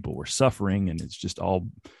out, and the people were suffering, and it's just all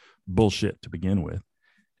bullshit to begin with.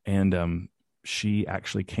 And she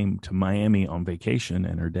actually came to Miami on vacation,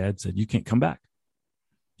 and her dad said, "You can't come back.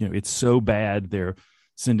 It's so bad. They're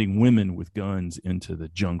sending women with guns into the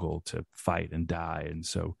jungle to fight and die." And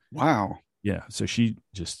so, wow. Yeah. So she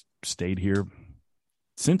just stayed here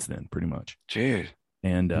since then, pretty much. Jeez.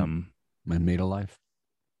 And man made a life.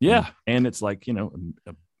 yeah. And it's like,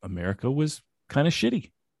 America was kind of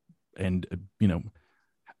shitty. And,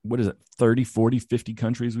 what is it? 30, 40, 50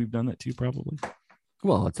 countries we've done that to, probably.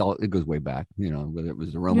 Well, it goes way back, whether it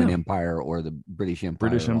was the Roman Empire or the British Empire.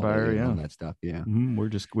 All that stuff. Yeah. Mm-hmm. We're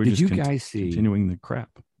Did just you guys see continuing the crap.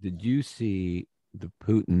 Did you see the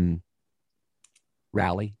Putin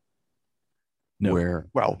rally? No. Where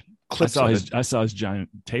I saw his giant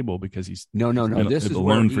table because he's no. This is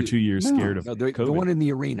alone where for 2 years, scared of the COVID. one in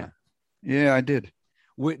the arena. Yeah, I did.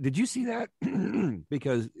 Did you see that?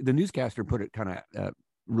 Because the newscaster put it kind of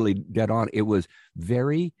really dead on. It was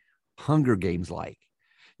very Hunger Games like.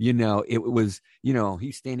 It was,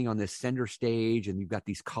 he's standing on this center stage, and you've got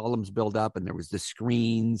these columns built up, and there was the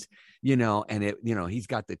screens, and he's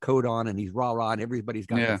got the coat on, and he's rah, and everybody's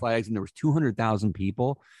got the flags, and there was 200,000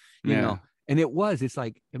 people, you know, and it's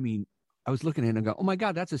like, I was looking at it and go, oh my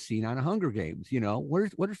God, that's a scene out of Hunger Games.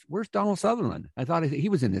 Where's Donald Sutherland? I thought he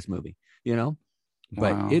was in this movie,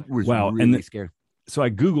 but it was really scary. So I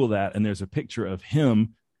Googled that, and there's a picture of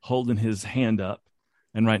him holding his hand up,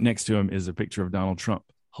 and right next to him is a picture of Donald Trump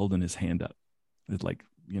holding his hand up. It's like,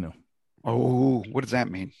 Oh, what does that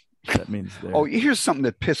mean? That means here's something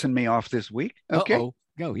that's pissing me off this week. Okay. Uh-oh.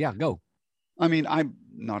 Go. I'm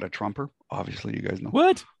not a Trumper. Obviously, you guys know.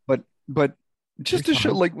 What? But just to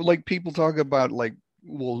show, like people talk about, like,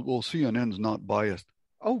 well, CNN's not biased.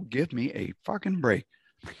 Oh, give me a fucking break.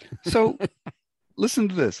 So listen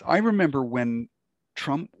to this. I remember when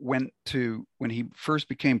Trump when he first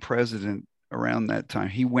became president around that time,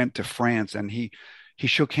 he went to France and he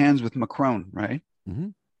shook hands with Macron, right? Mm-hmm.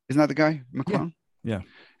 Isn't that the guy, Macron? Yeah.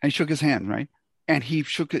 And he shook his hand, right? And he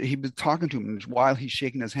was talking to him while he's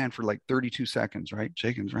shaking his hand for like 32 seconds, right?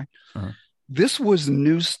 Shaking, right? Uh-huh. This was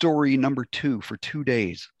news story number 2 for 2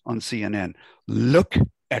 days on CNN. Look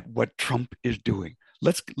at what Trump is doing.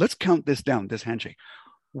 Let's count this down, this handshake.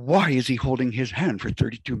 Why is he holding his hand for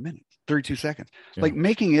 32 seconds? Yeah. Like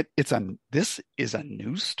making it, this is a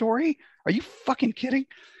news story? Are you fucking kidding?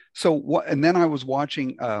 So what? And then I was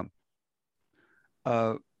watching,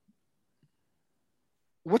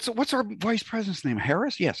 what's our vice president's name?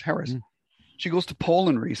 Harris? Yes, Harris. Mm. She goes to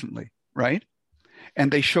Poland recently, right?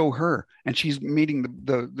 And they show her, and she's meeting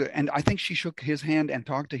the and I think she shook his hand and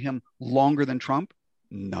talked to him longer than Trump.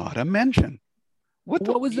 Not a mention. What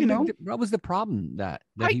was the problem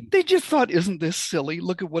they just thought, isn't this silly?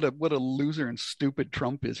 Look at what a loser and stupid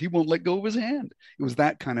Trump is. He won't let go of his hand. It was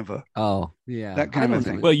that kind of a that kind of a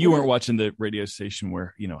thing. Well, you weren't watching the radio station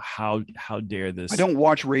where how dare this? I don't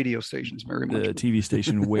watch radio stations very much. The TV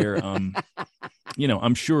station where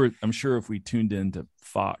I'm sure if we tuned into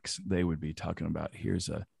Fox, they would be talking about here's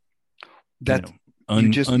a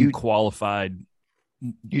unqualified.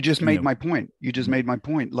 You just made my point. You just made my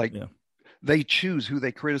point. Like. Yeah. They choose who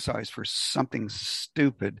they criticize for something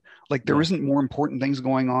stupid. Like there isn't more important things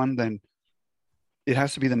going on than it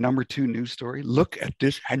has to be the number 2 news story. Look at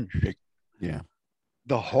this handshake. Yeah.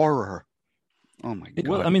 The horror. Oh my God.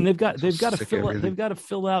 Well, I mean, they've got to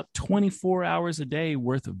fill out 24 hours a day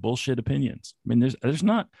worth of bullshit opinions. I mean, there's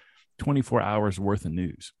not 24 hours worth of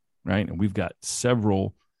news, right? And we've got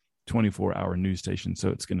several 24-hour news stations, so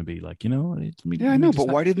it's going to be like, I know, but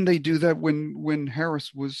why didn't they do that when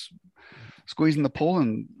Harris was squeezing the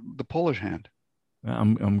Polish hand?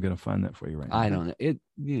 I'm going to find that for you right now. I don't know it.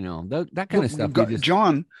 That kind of stuff.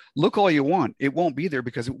 John, look all you want. It won't be there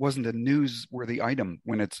because it wasn't a newsworthy item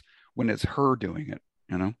when it's her doing it.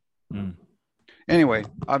 Anyway,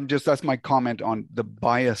 that's my comment on the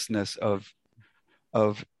biasness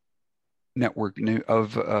of network news,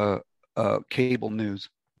 of cable news.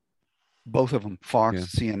 Both of them, Fox,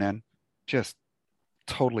 CNN, just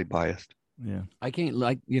totally biased. Yeah. I can't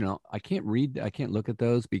I can't look at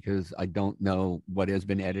those because I don't know what has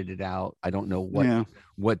been edited out. I don't know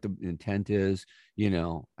what the intent is,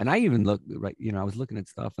 and I even look I was looking at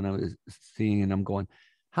stuff and I was seeing and I'm going,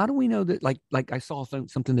 how do we know that? Like I saw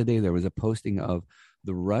something today. There was a posting of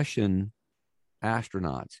the Russian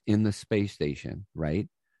astronauts in the space station, right?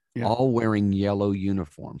 Yeah. All wearing yellow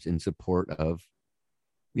uniforms in support of,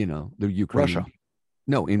 the Ukraine. Russia.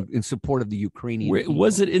 No, in support of the Ukrainian. Where, people.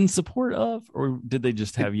 was it in support of, or did they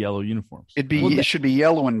just have yellow uniforms? It should be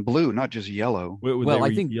yellow and blue, not just yellow. Well,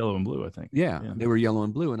 I think yellow and blue. I think. Yeah, they were yellow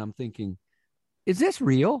and blue, and I'm thinking, is this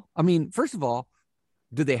real? I mean, first of all,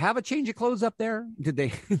 did they have a change of clothes up there? Did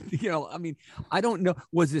they, I mean, I don't know.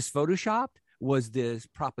 Was this photoshopped? Was this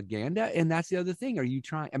propaganda? And that's the other thing. Are you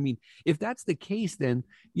trying? I mean, if that's the case, then,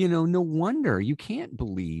 no wonder you can't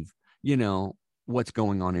believe, what's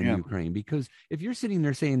going on in Ukraine, because if you're sitting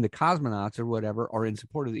there saying the cosmonauts or whatever are in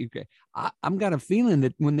support of the Ukraine, I'm got a feeling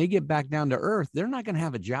that when they get back down to earth, they're not going to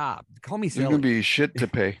have a job. Call me silly. There's going to be shit to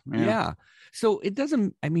pay. Yeah. So it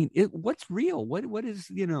doesn't, I mean, what's real? What is,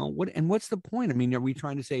 and what's the point? I mean, are we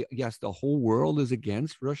trying to say, yes, the whole world is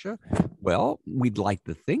against Russia? Well, we'd like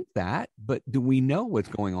to think that, but do we know what's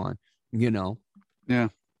going on? Yeah.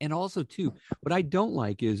 And also too, what I don't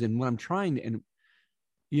like is, and what I'm trying to, and,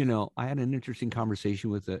 I had an interesting conversation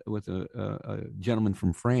with a gentleman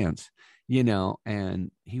from France,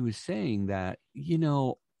 and he was saying that,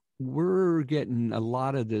 we're getting a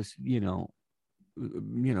lot of this,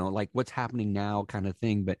 like what's happening now kind of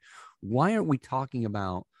thing. But why aren't we talking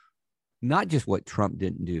about not just what Trump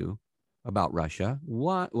didn't do about Russia?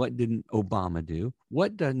 What didn't Obama do?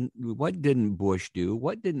 What didn't Bush do?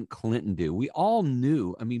 What didn't Clinton do? We all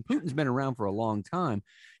knew. I mean, Putin's been around for a long time.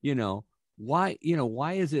 Why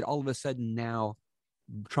is it all of a sudden now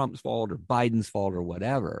Trump's fault or Biden's fault or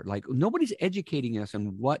whatever? Like, nobody's educating us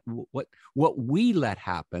on what we let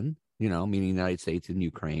happen, meaning the United States and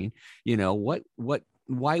Ukraine,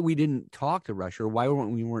 why we didn't talk to Russia, or why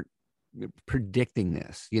we weren't predicting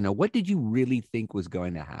this. What did you really think was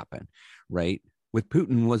going to happen? Right. With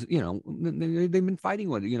Putin was, they've been fighting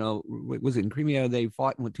with, was it in Crimea? They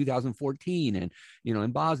fought in 2014 and,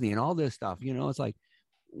 in Bosnia and all this stuff, it's like,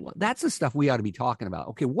 well, that's the stuff we ought to be talking about.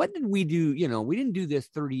 Okay, what did we do? We didn't do this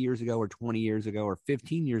 30 years ago or 20 years ago or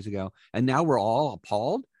 15 years ago, and now we're all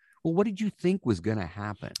appalled. Well, what did you think was going to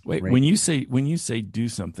happen? Wait, right? when you say do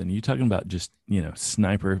something, are you talking about just,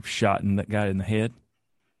 sniper shotting that guy in the head?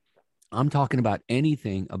 I'm talking about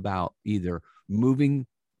anything about either moving,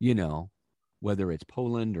 whether it's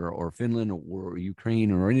Poland or Finland or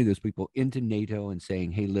Ukraine or any of those people into NATO and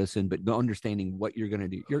saying, hey, listen, but understanding what you're going to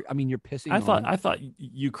do. You're pissing. I thought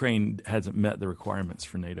Ukraine hasn't met the requirements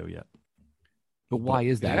for NATO yet. But why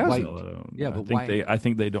is that? I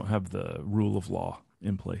think they don't have the rule of law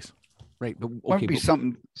in place. Right. But might be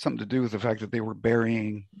something to do with the fact that they were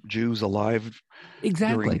burying Jews alive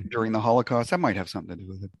during the Holocaust. That might have something to do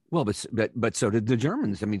with it. Well, but so did the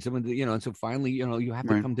Germans. I mean, some of the, and so finally, you have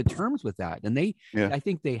to come to terms with that. And I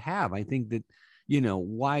think they have. I think that,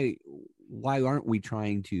 why aren't we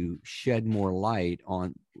trying to shed more light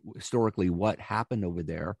on historically what happened over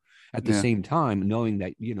there at the same time, knowing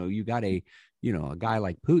that, you got a guy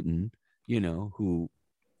like Putin, who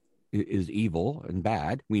is evil and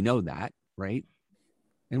bad. We know that, right?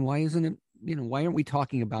 And why isn't it, why aren't we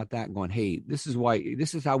talking about that and going, hey, this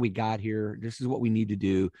is how we got here. This is what we need to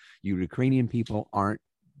do. You Ukrainian people aren't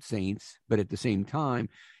saints, but at the same time,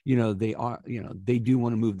 they are, they do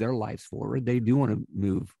want to move their lives forward. They do want to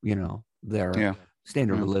move, their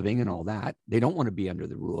standard of living and all that. They don't want to be under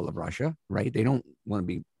the rule of Russia, right? They don't want to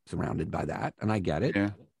be surrounded by that. And I get it.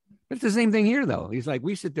 Yeah. But it's the same thing here, though. He's like,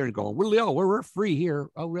 we sit there and go, we're free here.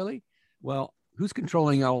 Oh, really? Well, who's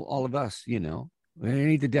controlling all of us? It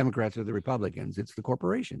ain't the Democrats or the Republicans. It's the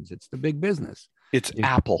corporations. It's the big business. It's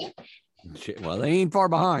Apple. Shit, well, they ain't far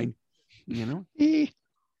behind, Oy,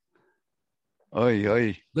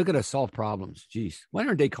 oy. Look at us solve problems. Jeez. Why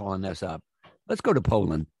aren't they calling us up? Let's go to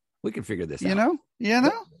Poland. We can figure this out.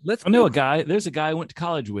 Let's know a guy. There's a guy I went to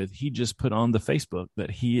college with. He just put on the Facebook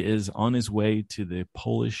that he is on his way to the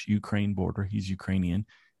Polish-Ukraine border. He's Ukrainian,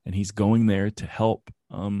 and he's going there to help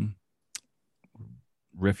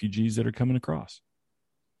refugees that are coming across.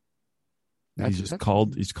 He's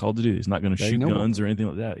called to do. He's not going to shoot guns or anything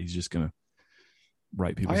like that. He's just going to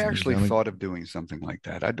write people. I actually thought of doing something like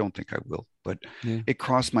that. I don't think I will, but it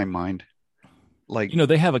crossed my mind. Like,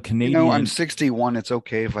 they have a Canadian. I'm 61. It's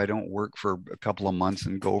okay if I don't work for a couple of months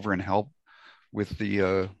and go over and help with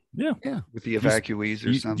the with the evacuees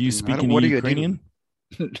or something. Do you speak any Ukrainian?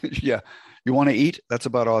 Yeah. You want to eat? That's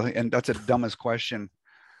about all. And that's the dumbest question.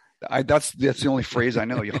 That's the only phrase I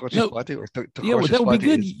know. Well, that would be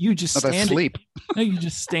good. You just stand. Sleep. No, you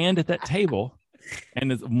just stand at that table,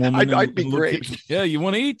 and the woman. I'd be great. Yeah, you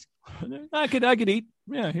want to eat? I could eat.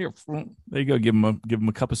 Yeah, here. There you go. Give him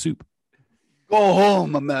a cup of soup. Go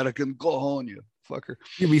home, American. Go home, you fucker.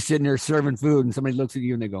 You'll be sitting there serving food, and somebody looks at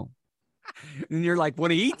you and they go, and you're like,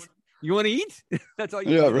 "Want to eat? You want to eat?" That's all. Right.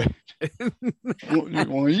 You want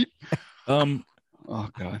to eat? Oh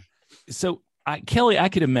God. So Kelly, I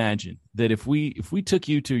could imagine that if we took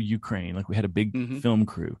you to Ukraine, like we had a big Mhm. film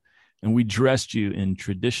crew, and we dressed you in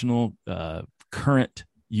traditional current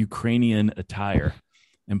Ukrainian attire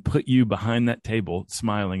and put you behind that table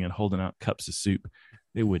smiling and holding out cups of soup,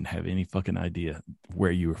 they wouldn't have any fucking idea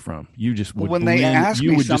where you were from. You just would. When they blend- ask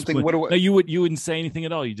you me would just something, blend- what do I- No, you wouldn't say anything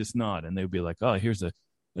at all. You just nod, and they would be like, "Oh, here's a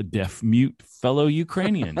deaf mute fellow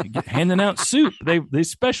Ukrainian handing out soup. They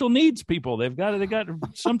special needs people. They got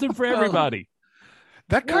something for everybody."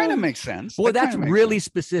 That kind Well, of makes sense. Well, That that's kinda makes really sense.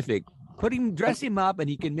 specific. Dress him up, and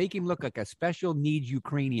he can make him look like a special needs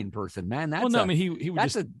Ukrainian person. Man, that's Well, no, a, I mean he would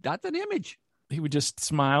that's just that's an image. he would just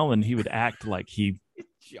smile and he would act like he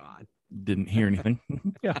John, didn't hear anything.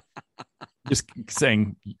 Yeah, just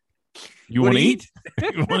saying, "You want to eat?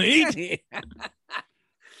 You want to eat?"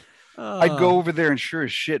 I'd go over there, and sure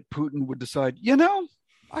as shit, Putin would decide,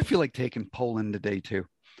 I feel like taking Poland today too.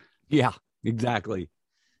 Yeah, exactly.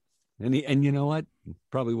 And you know what?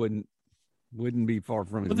 Probably wouldn't be far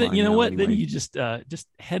from his But then mind you know now what? Then anyway. you just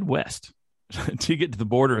head west to get to the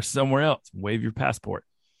border or somewhere else. Wave your passport.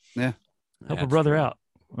 Yeah. Help a That's brother true. out.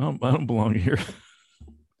 I don't belong here.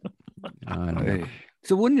 I don't know. Hey,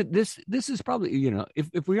 So wouldn't it, this is probably,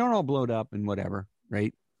 if we aren't all blowed up and whatever,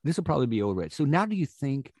 right? This will probably be over it. So now do you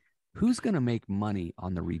think who's going to make money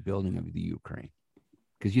on the rebuilding of the Ukraine?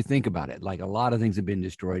 Because you think about it, like a lot of things have been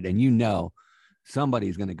destroyed, and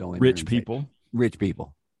somebody's going to go in there Rich and say- people. rich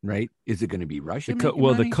people, right? Is it going to be Russia? The making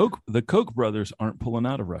money? the Koch brothers aren't pulling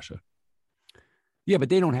out of Russia. Yeah, but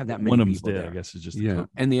they don't have that many One of them's people dead. there. I guess it's just the Yeah, Koch-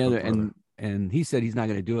 and the other, Koch brother. and he said he's not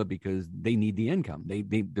going to do it because they need the income. They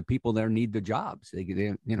the people there need the jobs.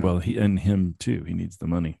 They Well, he and him too. He needs the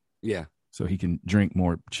money yeah, so he can drink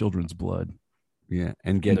more children's blood yeah,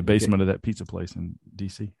 and get in the basement of that pizza place in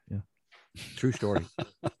DC. Yeah. true story,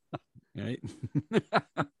 right?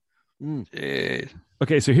 eh,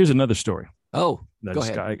 Okay, so here's another story. Oh, I go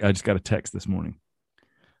just ahead. I just got a text this morning.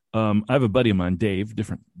 I have a buddy of mine, Dave,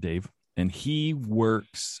 different Dave, and he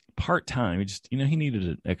works part time. He just, he needed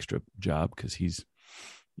an extra job because he's,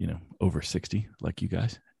 over 60, like you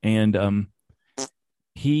guys, and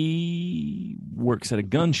he works at a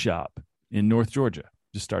gun shop in North Georgia.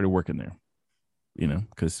 Just started working there,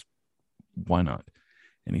 because why not?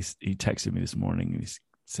 And he texted me this morning and he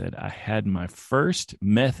said, I had my first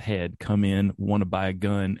meth head come in, want to buy a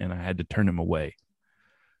gun, and I had to turn him away.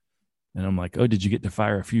 And I'm like, oh, did you get to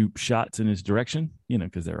fire a few shots in his direction?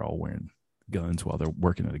 Because they're all wearing guns while they're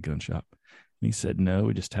working at a gun shop. And he said, no,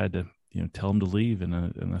 we just had to, tell him to leave.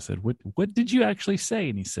 And I said, what did you actually say?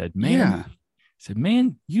 And he said, man,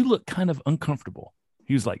 you look kind of uncomfortable.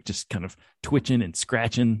 He was like just kind of twitching and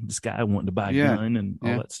scratching this guy wanting to buy a gun and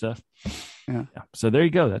all that stuff. Yeah. So there you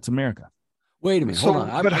go. That's America. Wait a minute, So, hold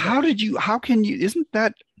on. but how can you, isn't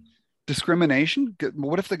that discrimination?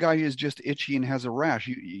 What if the guy is just itchy and has a rash?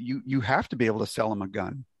 You have to be able to sell him a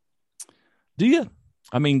gun. Do you?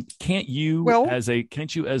 I mean, can't you Well- as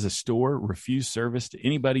a store refuse service to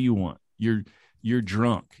anybody you want? You're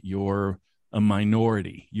drunk. You're a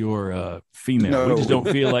minority. You're a female. No. We just don't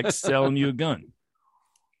feel like selling you a gun.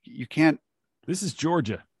 You can't. This is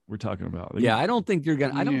Georgia we're talking about. Yeah, I don't think think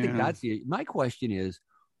Yeah. that's my question is,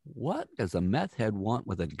 what does a meth head want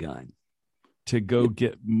with a gun? To go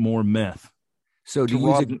get more meth So to To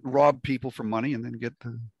use rob people for money and then get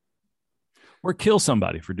the. or kill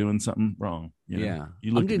somebody for doing something wrong. Yeah.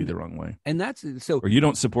 You look I'm at me getting- the wrong way. and that's so Or you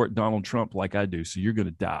don't support Donald Trump like I do, so you're going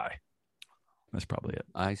to die. That's probably it.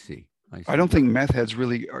 I see. I don't think meth heads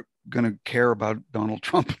really are going to care about Donald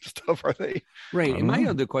Trump and stuff, are they? Right. I And don't my know.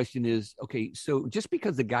 other question is, okay, so just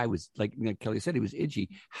because the guy was like Kelly said, he was itchy,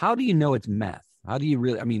 how do you know it's meth? How do you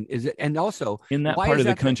really? I mean, is it? And also, In that why part is of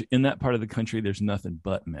the that country, there's nothing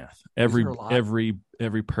but meth. Every there a lot?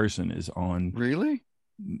 every person is on Really?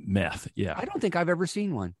 meth. Yeah. I don't think I've ever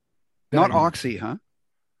seen one. Not That I know. Oxy, huh?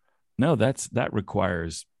 No, that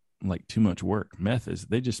requires like too much work. Meth is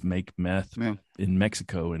they just make meth Yeah. in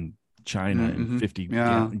Mexico and China in Mhm. 50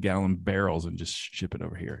 Yeah. gallon barrels and just ship it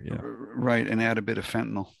over here. Yeah. Right. And add a bit of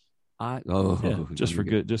fentanyl. Yeah, Just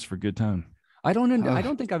for good time. I don't. I Ugh.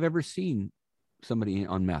 don't think I've ever seen somebody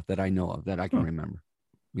on meth that I know of that I can Huh. remember.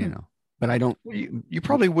 But I don't. Well, you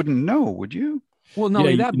probably wouldn't know, would you? Well, not Yeah,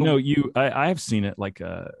 only that, but I have seen it. Like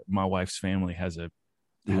my wife's family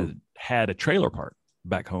had a trailer park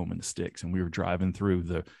back home in the sticks, and we were driving through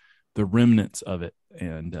the remnants of it,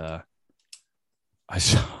 and I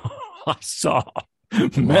saw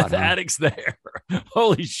meth huh? addicts there.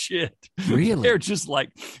 Holy shit! Really? They're just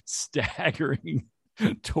like staggering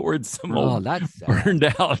towards some oh, old that's sad.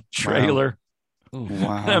 burned out trailer. Oh.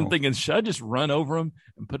 Wow. And I'm thinking, should I just run over them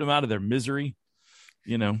and put them out of their misery?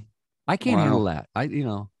 I can't Wow. handle that. I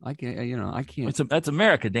can't. That's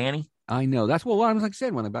America, Danny. I know. That's what I was like I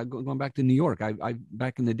said when about going back to New York. I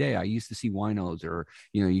back in the day, I used to see winos, or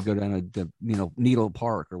you go down to the Needle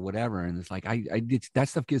Park or whatever, and it's like that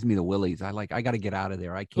stuff gives me the willies. I got to get out of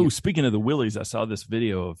there. I Oh, can't. speaking of the willies, I saw this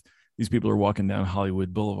video of these people are walking down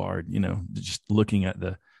Hollywood Boulevard, just looking at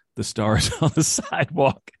the stars on the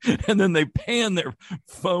sidewalk, and then they pan their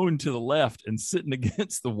phone to the left, and sitting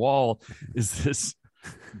against the wall is this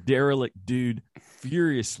derelict dude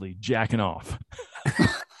furiously jacking off.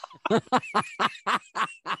 And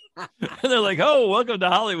they're like, "Oh, welcome to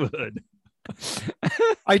Hollywood."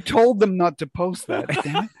 I told them not to post that.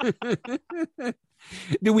 Damn it.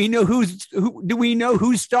 Do we know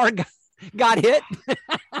whose star got hit?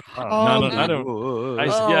 No, I don't.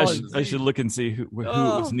 I should look and see who it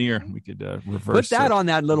Oh. was near. We could reverse. Put that it. on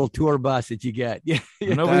that little tour bus that you get. Yeah.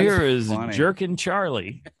 And over That's here is funny. Jerkin'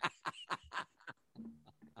 Charlie.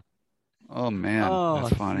 Oh man,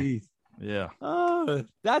 that's funny. geez. Yeah. Oh,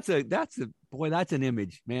 that's an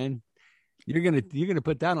image, man. You're gonna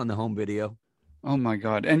put that on the home video. Oh my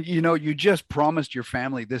God. And you just promised your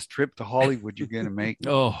family this trip to Hollywood you're going to make.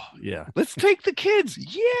 Oh yeah. Let's take the kids.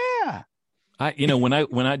 Yeah. When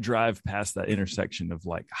I drive past that intersection of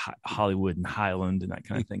like Hollywood and Highland and that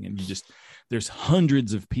kind of thing, and there's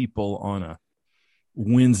hundreds of people on a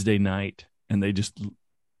Wednesday night, and they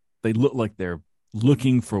look like they're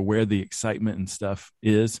looking for where the excitement and stuff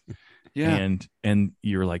is. Yeah. And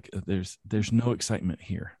you're like, there's no excitement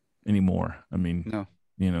here anymore. I mean,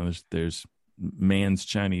 No. there's Mann's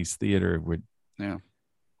Chinese Theater Yeah.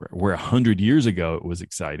 where 100 years ago it was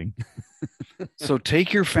exciting. So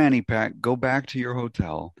take your fanny pack, go back to your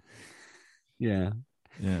hotel. Yeah.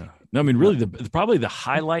 Yeah. No, I mean, really, probably the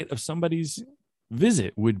highlight of somebody's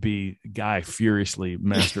visit would be Guy furiously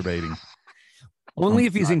masturbating. Only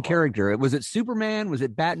if he's in character. Was it Superman? Was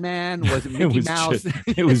it Batman? Was it Mickey Mouse?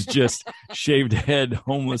 It was just shaved head,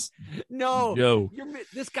 homeless No, Joe.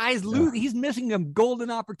 this guy's he's missing a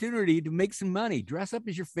golden opportunity to make some money. Dress up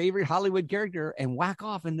as your favorite Hollywood character and whack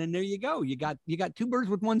off, and then there you go. You got two birds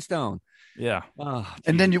with one stone. Yeah. Oh,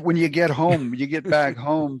 And then when you get home, you get back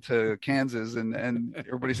home to Kansas, and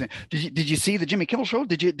everybody's saying, "Did you see the Jimmy Kimmel show?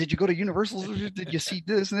 Did you go to Universal? Did you see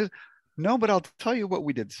this and this?" No, but I'll tell you what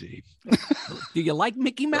we did see. do you like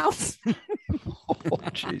Mickey Mouse? Oh,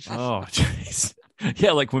 Jesus. Oh, jeez.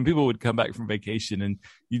 Yeah, like when people would come back from vacation and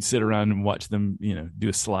you'd sit around and watch them, do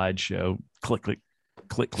a slideshow, click, click,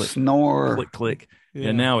 click, click, Snore. click, click.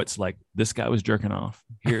 Yeah. Now it's like this guy was jerking off.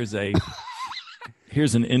 Here's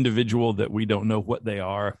an individual that we don't know what they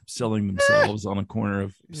are selling themselves on a corner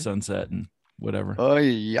of Sunset and whatever. Oh,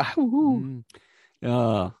 yeah.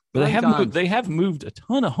 But they have moved a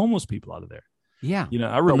ton of homeless people out of there. Yeah.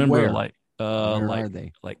 I remember where? like Where are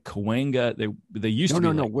they? like Cahuenga. They used to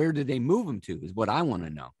be No. like, Where did they move them to? Is what I want to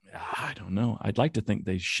know. I don't know. I'd like to think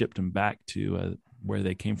they shipped them back to where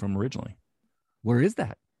they came from originally. Where is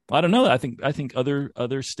that? I don't know. I think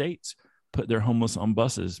other states put their homeless on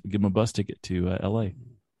buses, give them a bus ticket to L.A.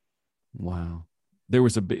 Wow. There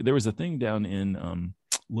was a thing down in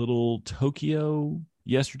Little Tokyo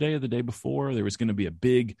yesterday or the day before. There was going to be a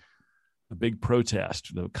big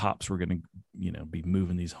protest. The cops were going to be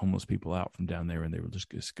moving these homeless people out from down there, and they were just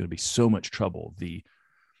going to be so much trouble. The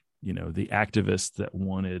activists that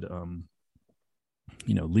wanted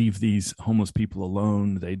leave these homeless people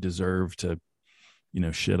alone, they deserve to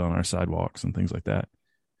shit on our sidewalks and things like that,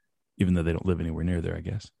 even though they don't live anywhere near there, I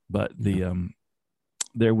guess. But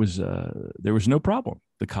there was no problem.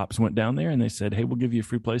 The cops went down there and they said, "Hey, we'll give you a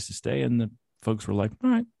free place to stay," and the folks were like, "All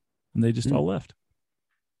right," and they just all left.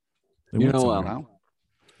 They went somewhere. Wow.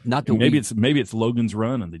 Not the maybe it's Logan's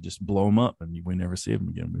Run, and they just blow them up, and we never see them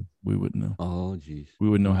again. We wouldn't know. Oh, geez. We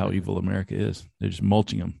wouldn't know how evil America is. They're just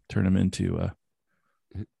mulching them, turn them into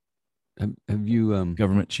Have you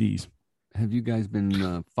government cheese. Have you guys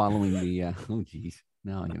been following the? Oh, geez.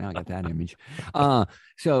 Now I got that image.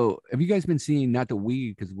 So have you guys been seeing? Not that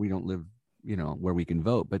because we don't live, where we can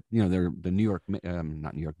vote, but the New York,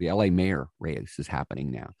 not New York, the LA mayor race is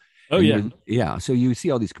happening now. Oh, And yeah. So you see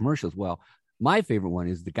all these commercials. Well, my favorite one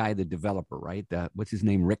is the developer, right? What's his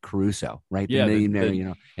name? Rick Caruso, right? Yeah, the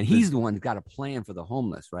millionaire, and he's the one who's got a plan for the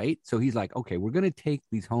homeless, right? So he's like, okay, we're going to take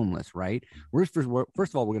these homeless, right? First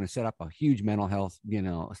of all, we're going to set up a huge mental health,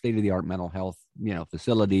 state-of-the-art mental health,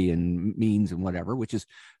 facility and means and whatever, which is,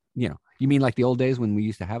 you mean like the old days when we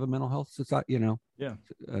used to have a mental health society,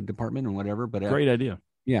 department and whatever. But great idea.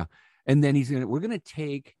 Yeah. And then we're going to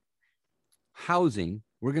take housing.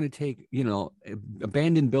 We're going to take,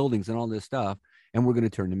 abandoned buildings and all this stuff, and we're going to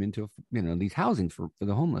turn them into, these housings for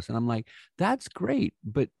the homeless. And I'm like, that's great.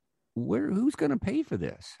 But who's going to pay for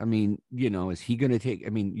this? I mean, is he going to take? I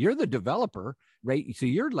mean, you're the developer, right? So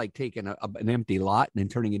you're like taking an empty lot and then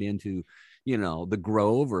turning it into, the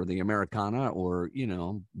Grove or the Americana or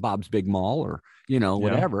Bob's Big Mall or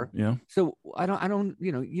whatever. Yeah. So I don't,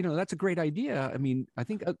 that's a great idea. I mean, I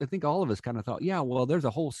think all of us kind of thought, yeah, well, there's a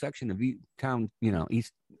whole section of town,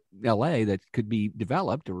 East LA that could be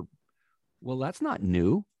developed, or, well, that's not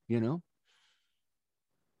new,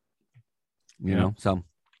 so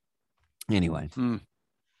anyway,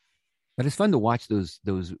 but it's fun to watch those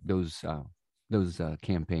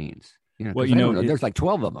campaigns. There's like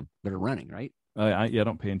 12 of them that are running, right? I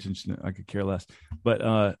don't pay attention. I could care less. But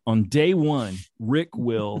on day one, Rick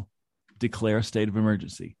will declare a state of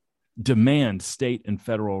emergency, demand state and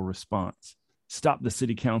federal response, stop the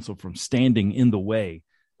city council from standing in the way,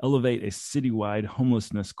 elevate a citywide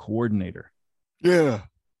homelessness coordinator. Yeah.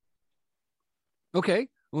 Okay.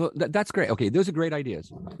 Well, that's great. Okay, those are great ideas.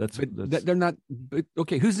 They're not.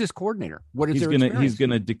 Okay, who's this coordinator? What is he's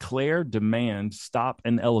gonna declare, demand, stop,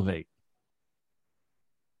 and elevate.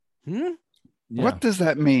 Yeah. What does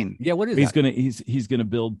that mean? Yeah, what is that? He's gonna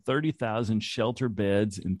build 30,000 shelter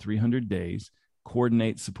beds in 300 days,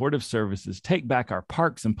 coordinate supportive services, take back our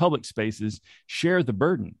parks and public spaces, share the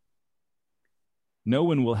burden. No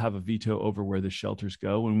one will have a veto over where the shelters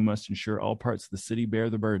go, and we must ensure all parts of the city bear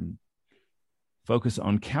the burden. Focus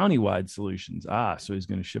on countywide solutions. So he's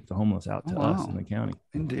going to ship the homeless out to us in the county.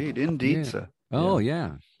 Indeed, yeah. sir. Oh,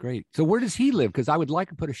 yeah. Great. So where does he live? Because I would like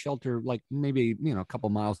to put a shelter like maybe, a couple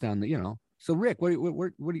miles down the, So Rick, where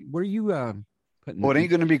are you putting? Well, it ain't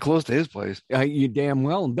going to be close to his place. You damn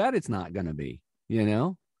well bet it's not going to be,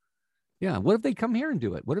 Yeah. What if they come here and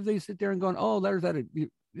do it? What if they sit there and going, oh, there's that,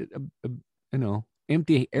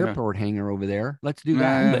 empty airport hangar over there. Let's do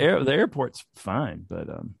that. The airport's fine, but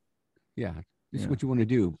this is what you want to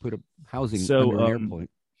do. Put a housing under an airport.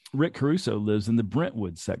 Rick Caruso lives in the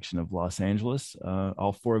Brentwood section of Los Angeles.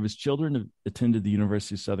 All four of his children have attended the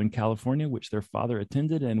University of Southern California, which their father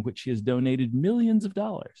attended and which he has donated millions of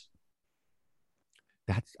dollars.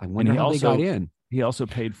 I wonder how they got in. He also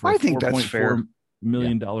paid for a $4.4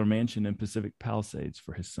 million mansion in Pacific Palisades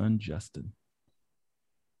for his son, Justin.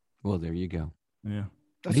 Well, there you go. Yeah.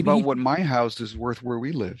 That's about what my house is worth where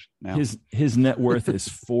we live now. His net worth is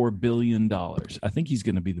 $4 billion. I think he's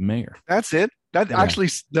going to be the mayor. That's it. That actually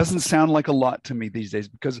doesn't sound like a lot to me these days,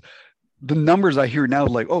 because the numbers I hear now,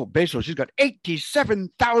 like, oh, Bezos, she's got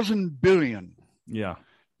 87,000 billion. Yeah.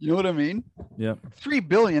 You know what I mean? Yeah. 3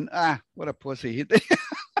 billion. What a pussy.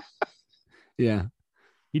 Yeah.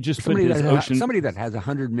 He just somebody that has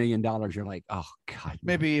 $100 million. You're like, oh God.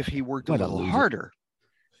 Maybe if he worked a little harder.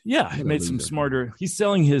 Yeah, he made some smarter. He's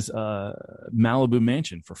selling his Malibu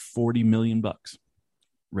mansion for $40 million.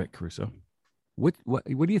 Rick Caruso. What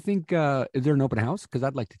do you think? Is there an open house? Because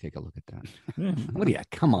I'd like to take a look at that. Yeah. What do you?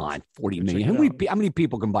 Come on, $40 million. How many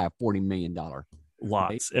people can buy a $40 million?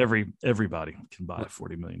 Lots. Everybody can buy a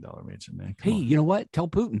 $40 million mansion, man. Hey, you know what? Tell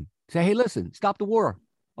Putin. Say, hey, listen, stop the war.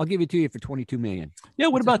 I'll give it to you for $22 million. Yeah.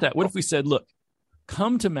 What about that? What if we said, look,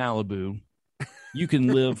 come to Malibu. You can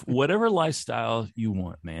live whatever lifestyle you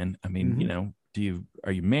want, man. I mean,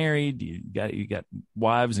 are you married? Do you got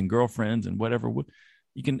wives and girlfriends and whatever?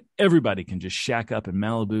 Everybody can just shack up in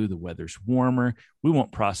Malibu. The weather's warmer. We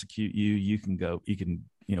won't prosecute you. You can go,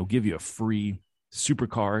 give you a free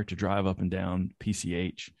supercar to drive up and down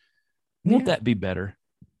PCH. Won't that be better?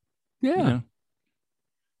 Yeah.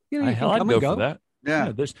 I'd go for that.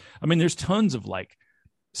 Yeah. There's tons of like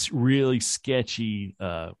really sketchy,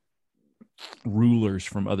 rulers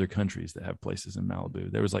from other countries that have places in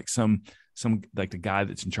Malibu. There was like some like the guy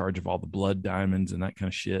that's in charge of all the blood diamonds and that kind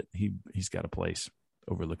of shit. He's got a place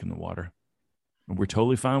overlooking the water, and we're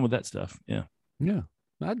totally fine with that stuff. Yeah.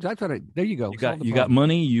 That's what there you go. You got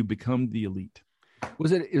money, you become the elite.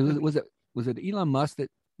 Was it Elon Musk that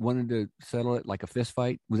wanted to settle it like a fist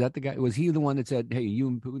fight? Was that the guy? Was he the one that said, hey, you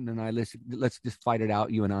and Putin and I, let's just fight it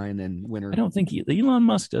out, you and I, and then winner? I don't think Elon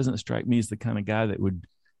Musk doesn't strike me as the kind of guy that would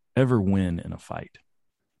ever win in a fight.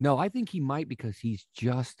 No, I think he might, because he's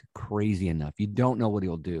just crazy enough. You don't know what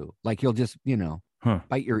he'll do. Like he'll just,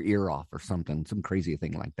 bite your ear off or something, some crazy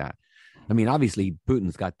thing like that. I mean, obviously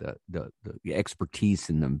Putin's got the expertise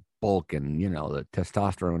and the bulk and, the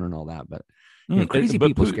testosterone and all that, but crazy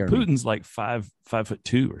people scare me. Putin's like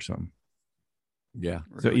 5'2" or something. Yeah.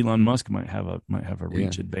 So Elon Musk might have a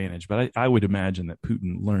reach advantage, but I would imagine that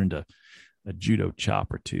Putin learned a judo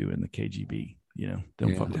chop or two in the KGB.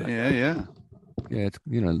 Don't fuck with that. Yeah. Yeah, it's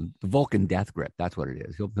the Vulcan death grip. That's what it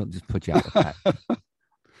is. He'll just put you out with that.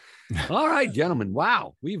 All right, gentlemen.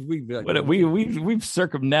 Wow, we've We've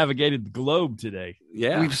circumnavigated the globe today.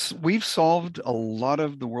 yeah. We've solved a lot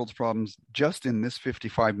of the world's problems just in this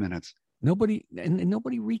 55 minutes. Nobody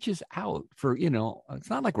reaches out for, it's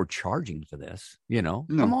not like we're charging for this, No,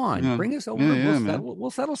 come on, yeah. bring us over. Yeah,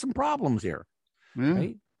 We'll settle some problems here. Yeah.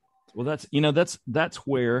 Right. Well, that's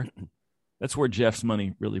where Jeff's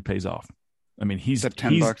money really pays off. I mean, he's That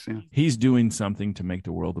 $10, yeah. he's doing something to make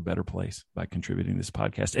the world a better place by contributing to this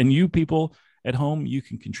podcast. And you people at home, you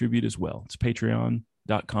can contribute as well. It's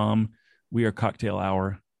patreon.com. We are Cocktail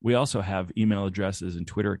Hour. We also have email addresses and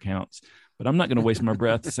Twitter accounts, but I'm not going to waste my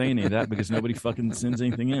breath to say any of that because nobody fucking sends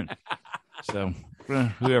anything in. So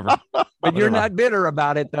whoever. But you're not bitter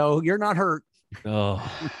about it, though. You're not hurt. Oh,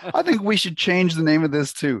 I think we should change the name of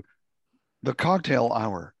this to the Cocktail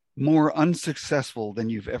Hour. More unsuccessful than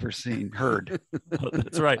you've ever heard.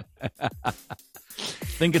 that's right.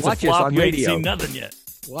 Think it's Watch a us flop. on You ain't radio. seen nothing yet.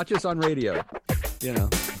 Watch us on radio.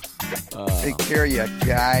 Take care of you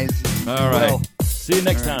guys. All right. Well, See you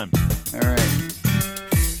next all right. time. All right.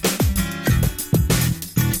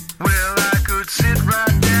 Well, I could sit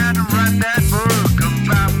right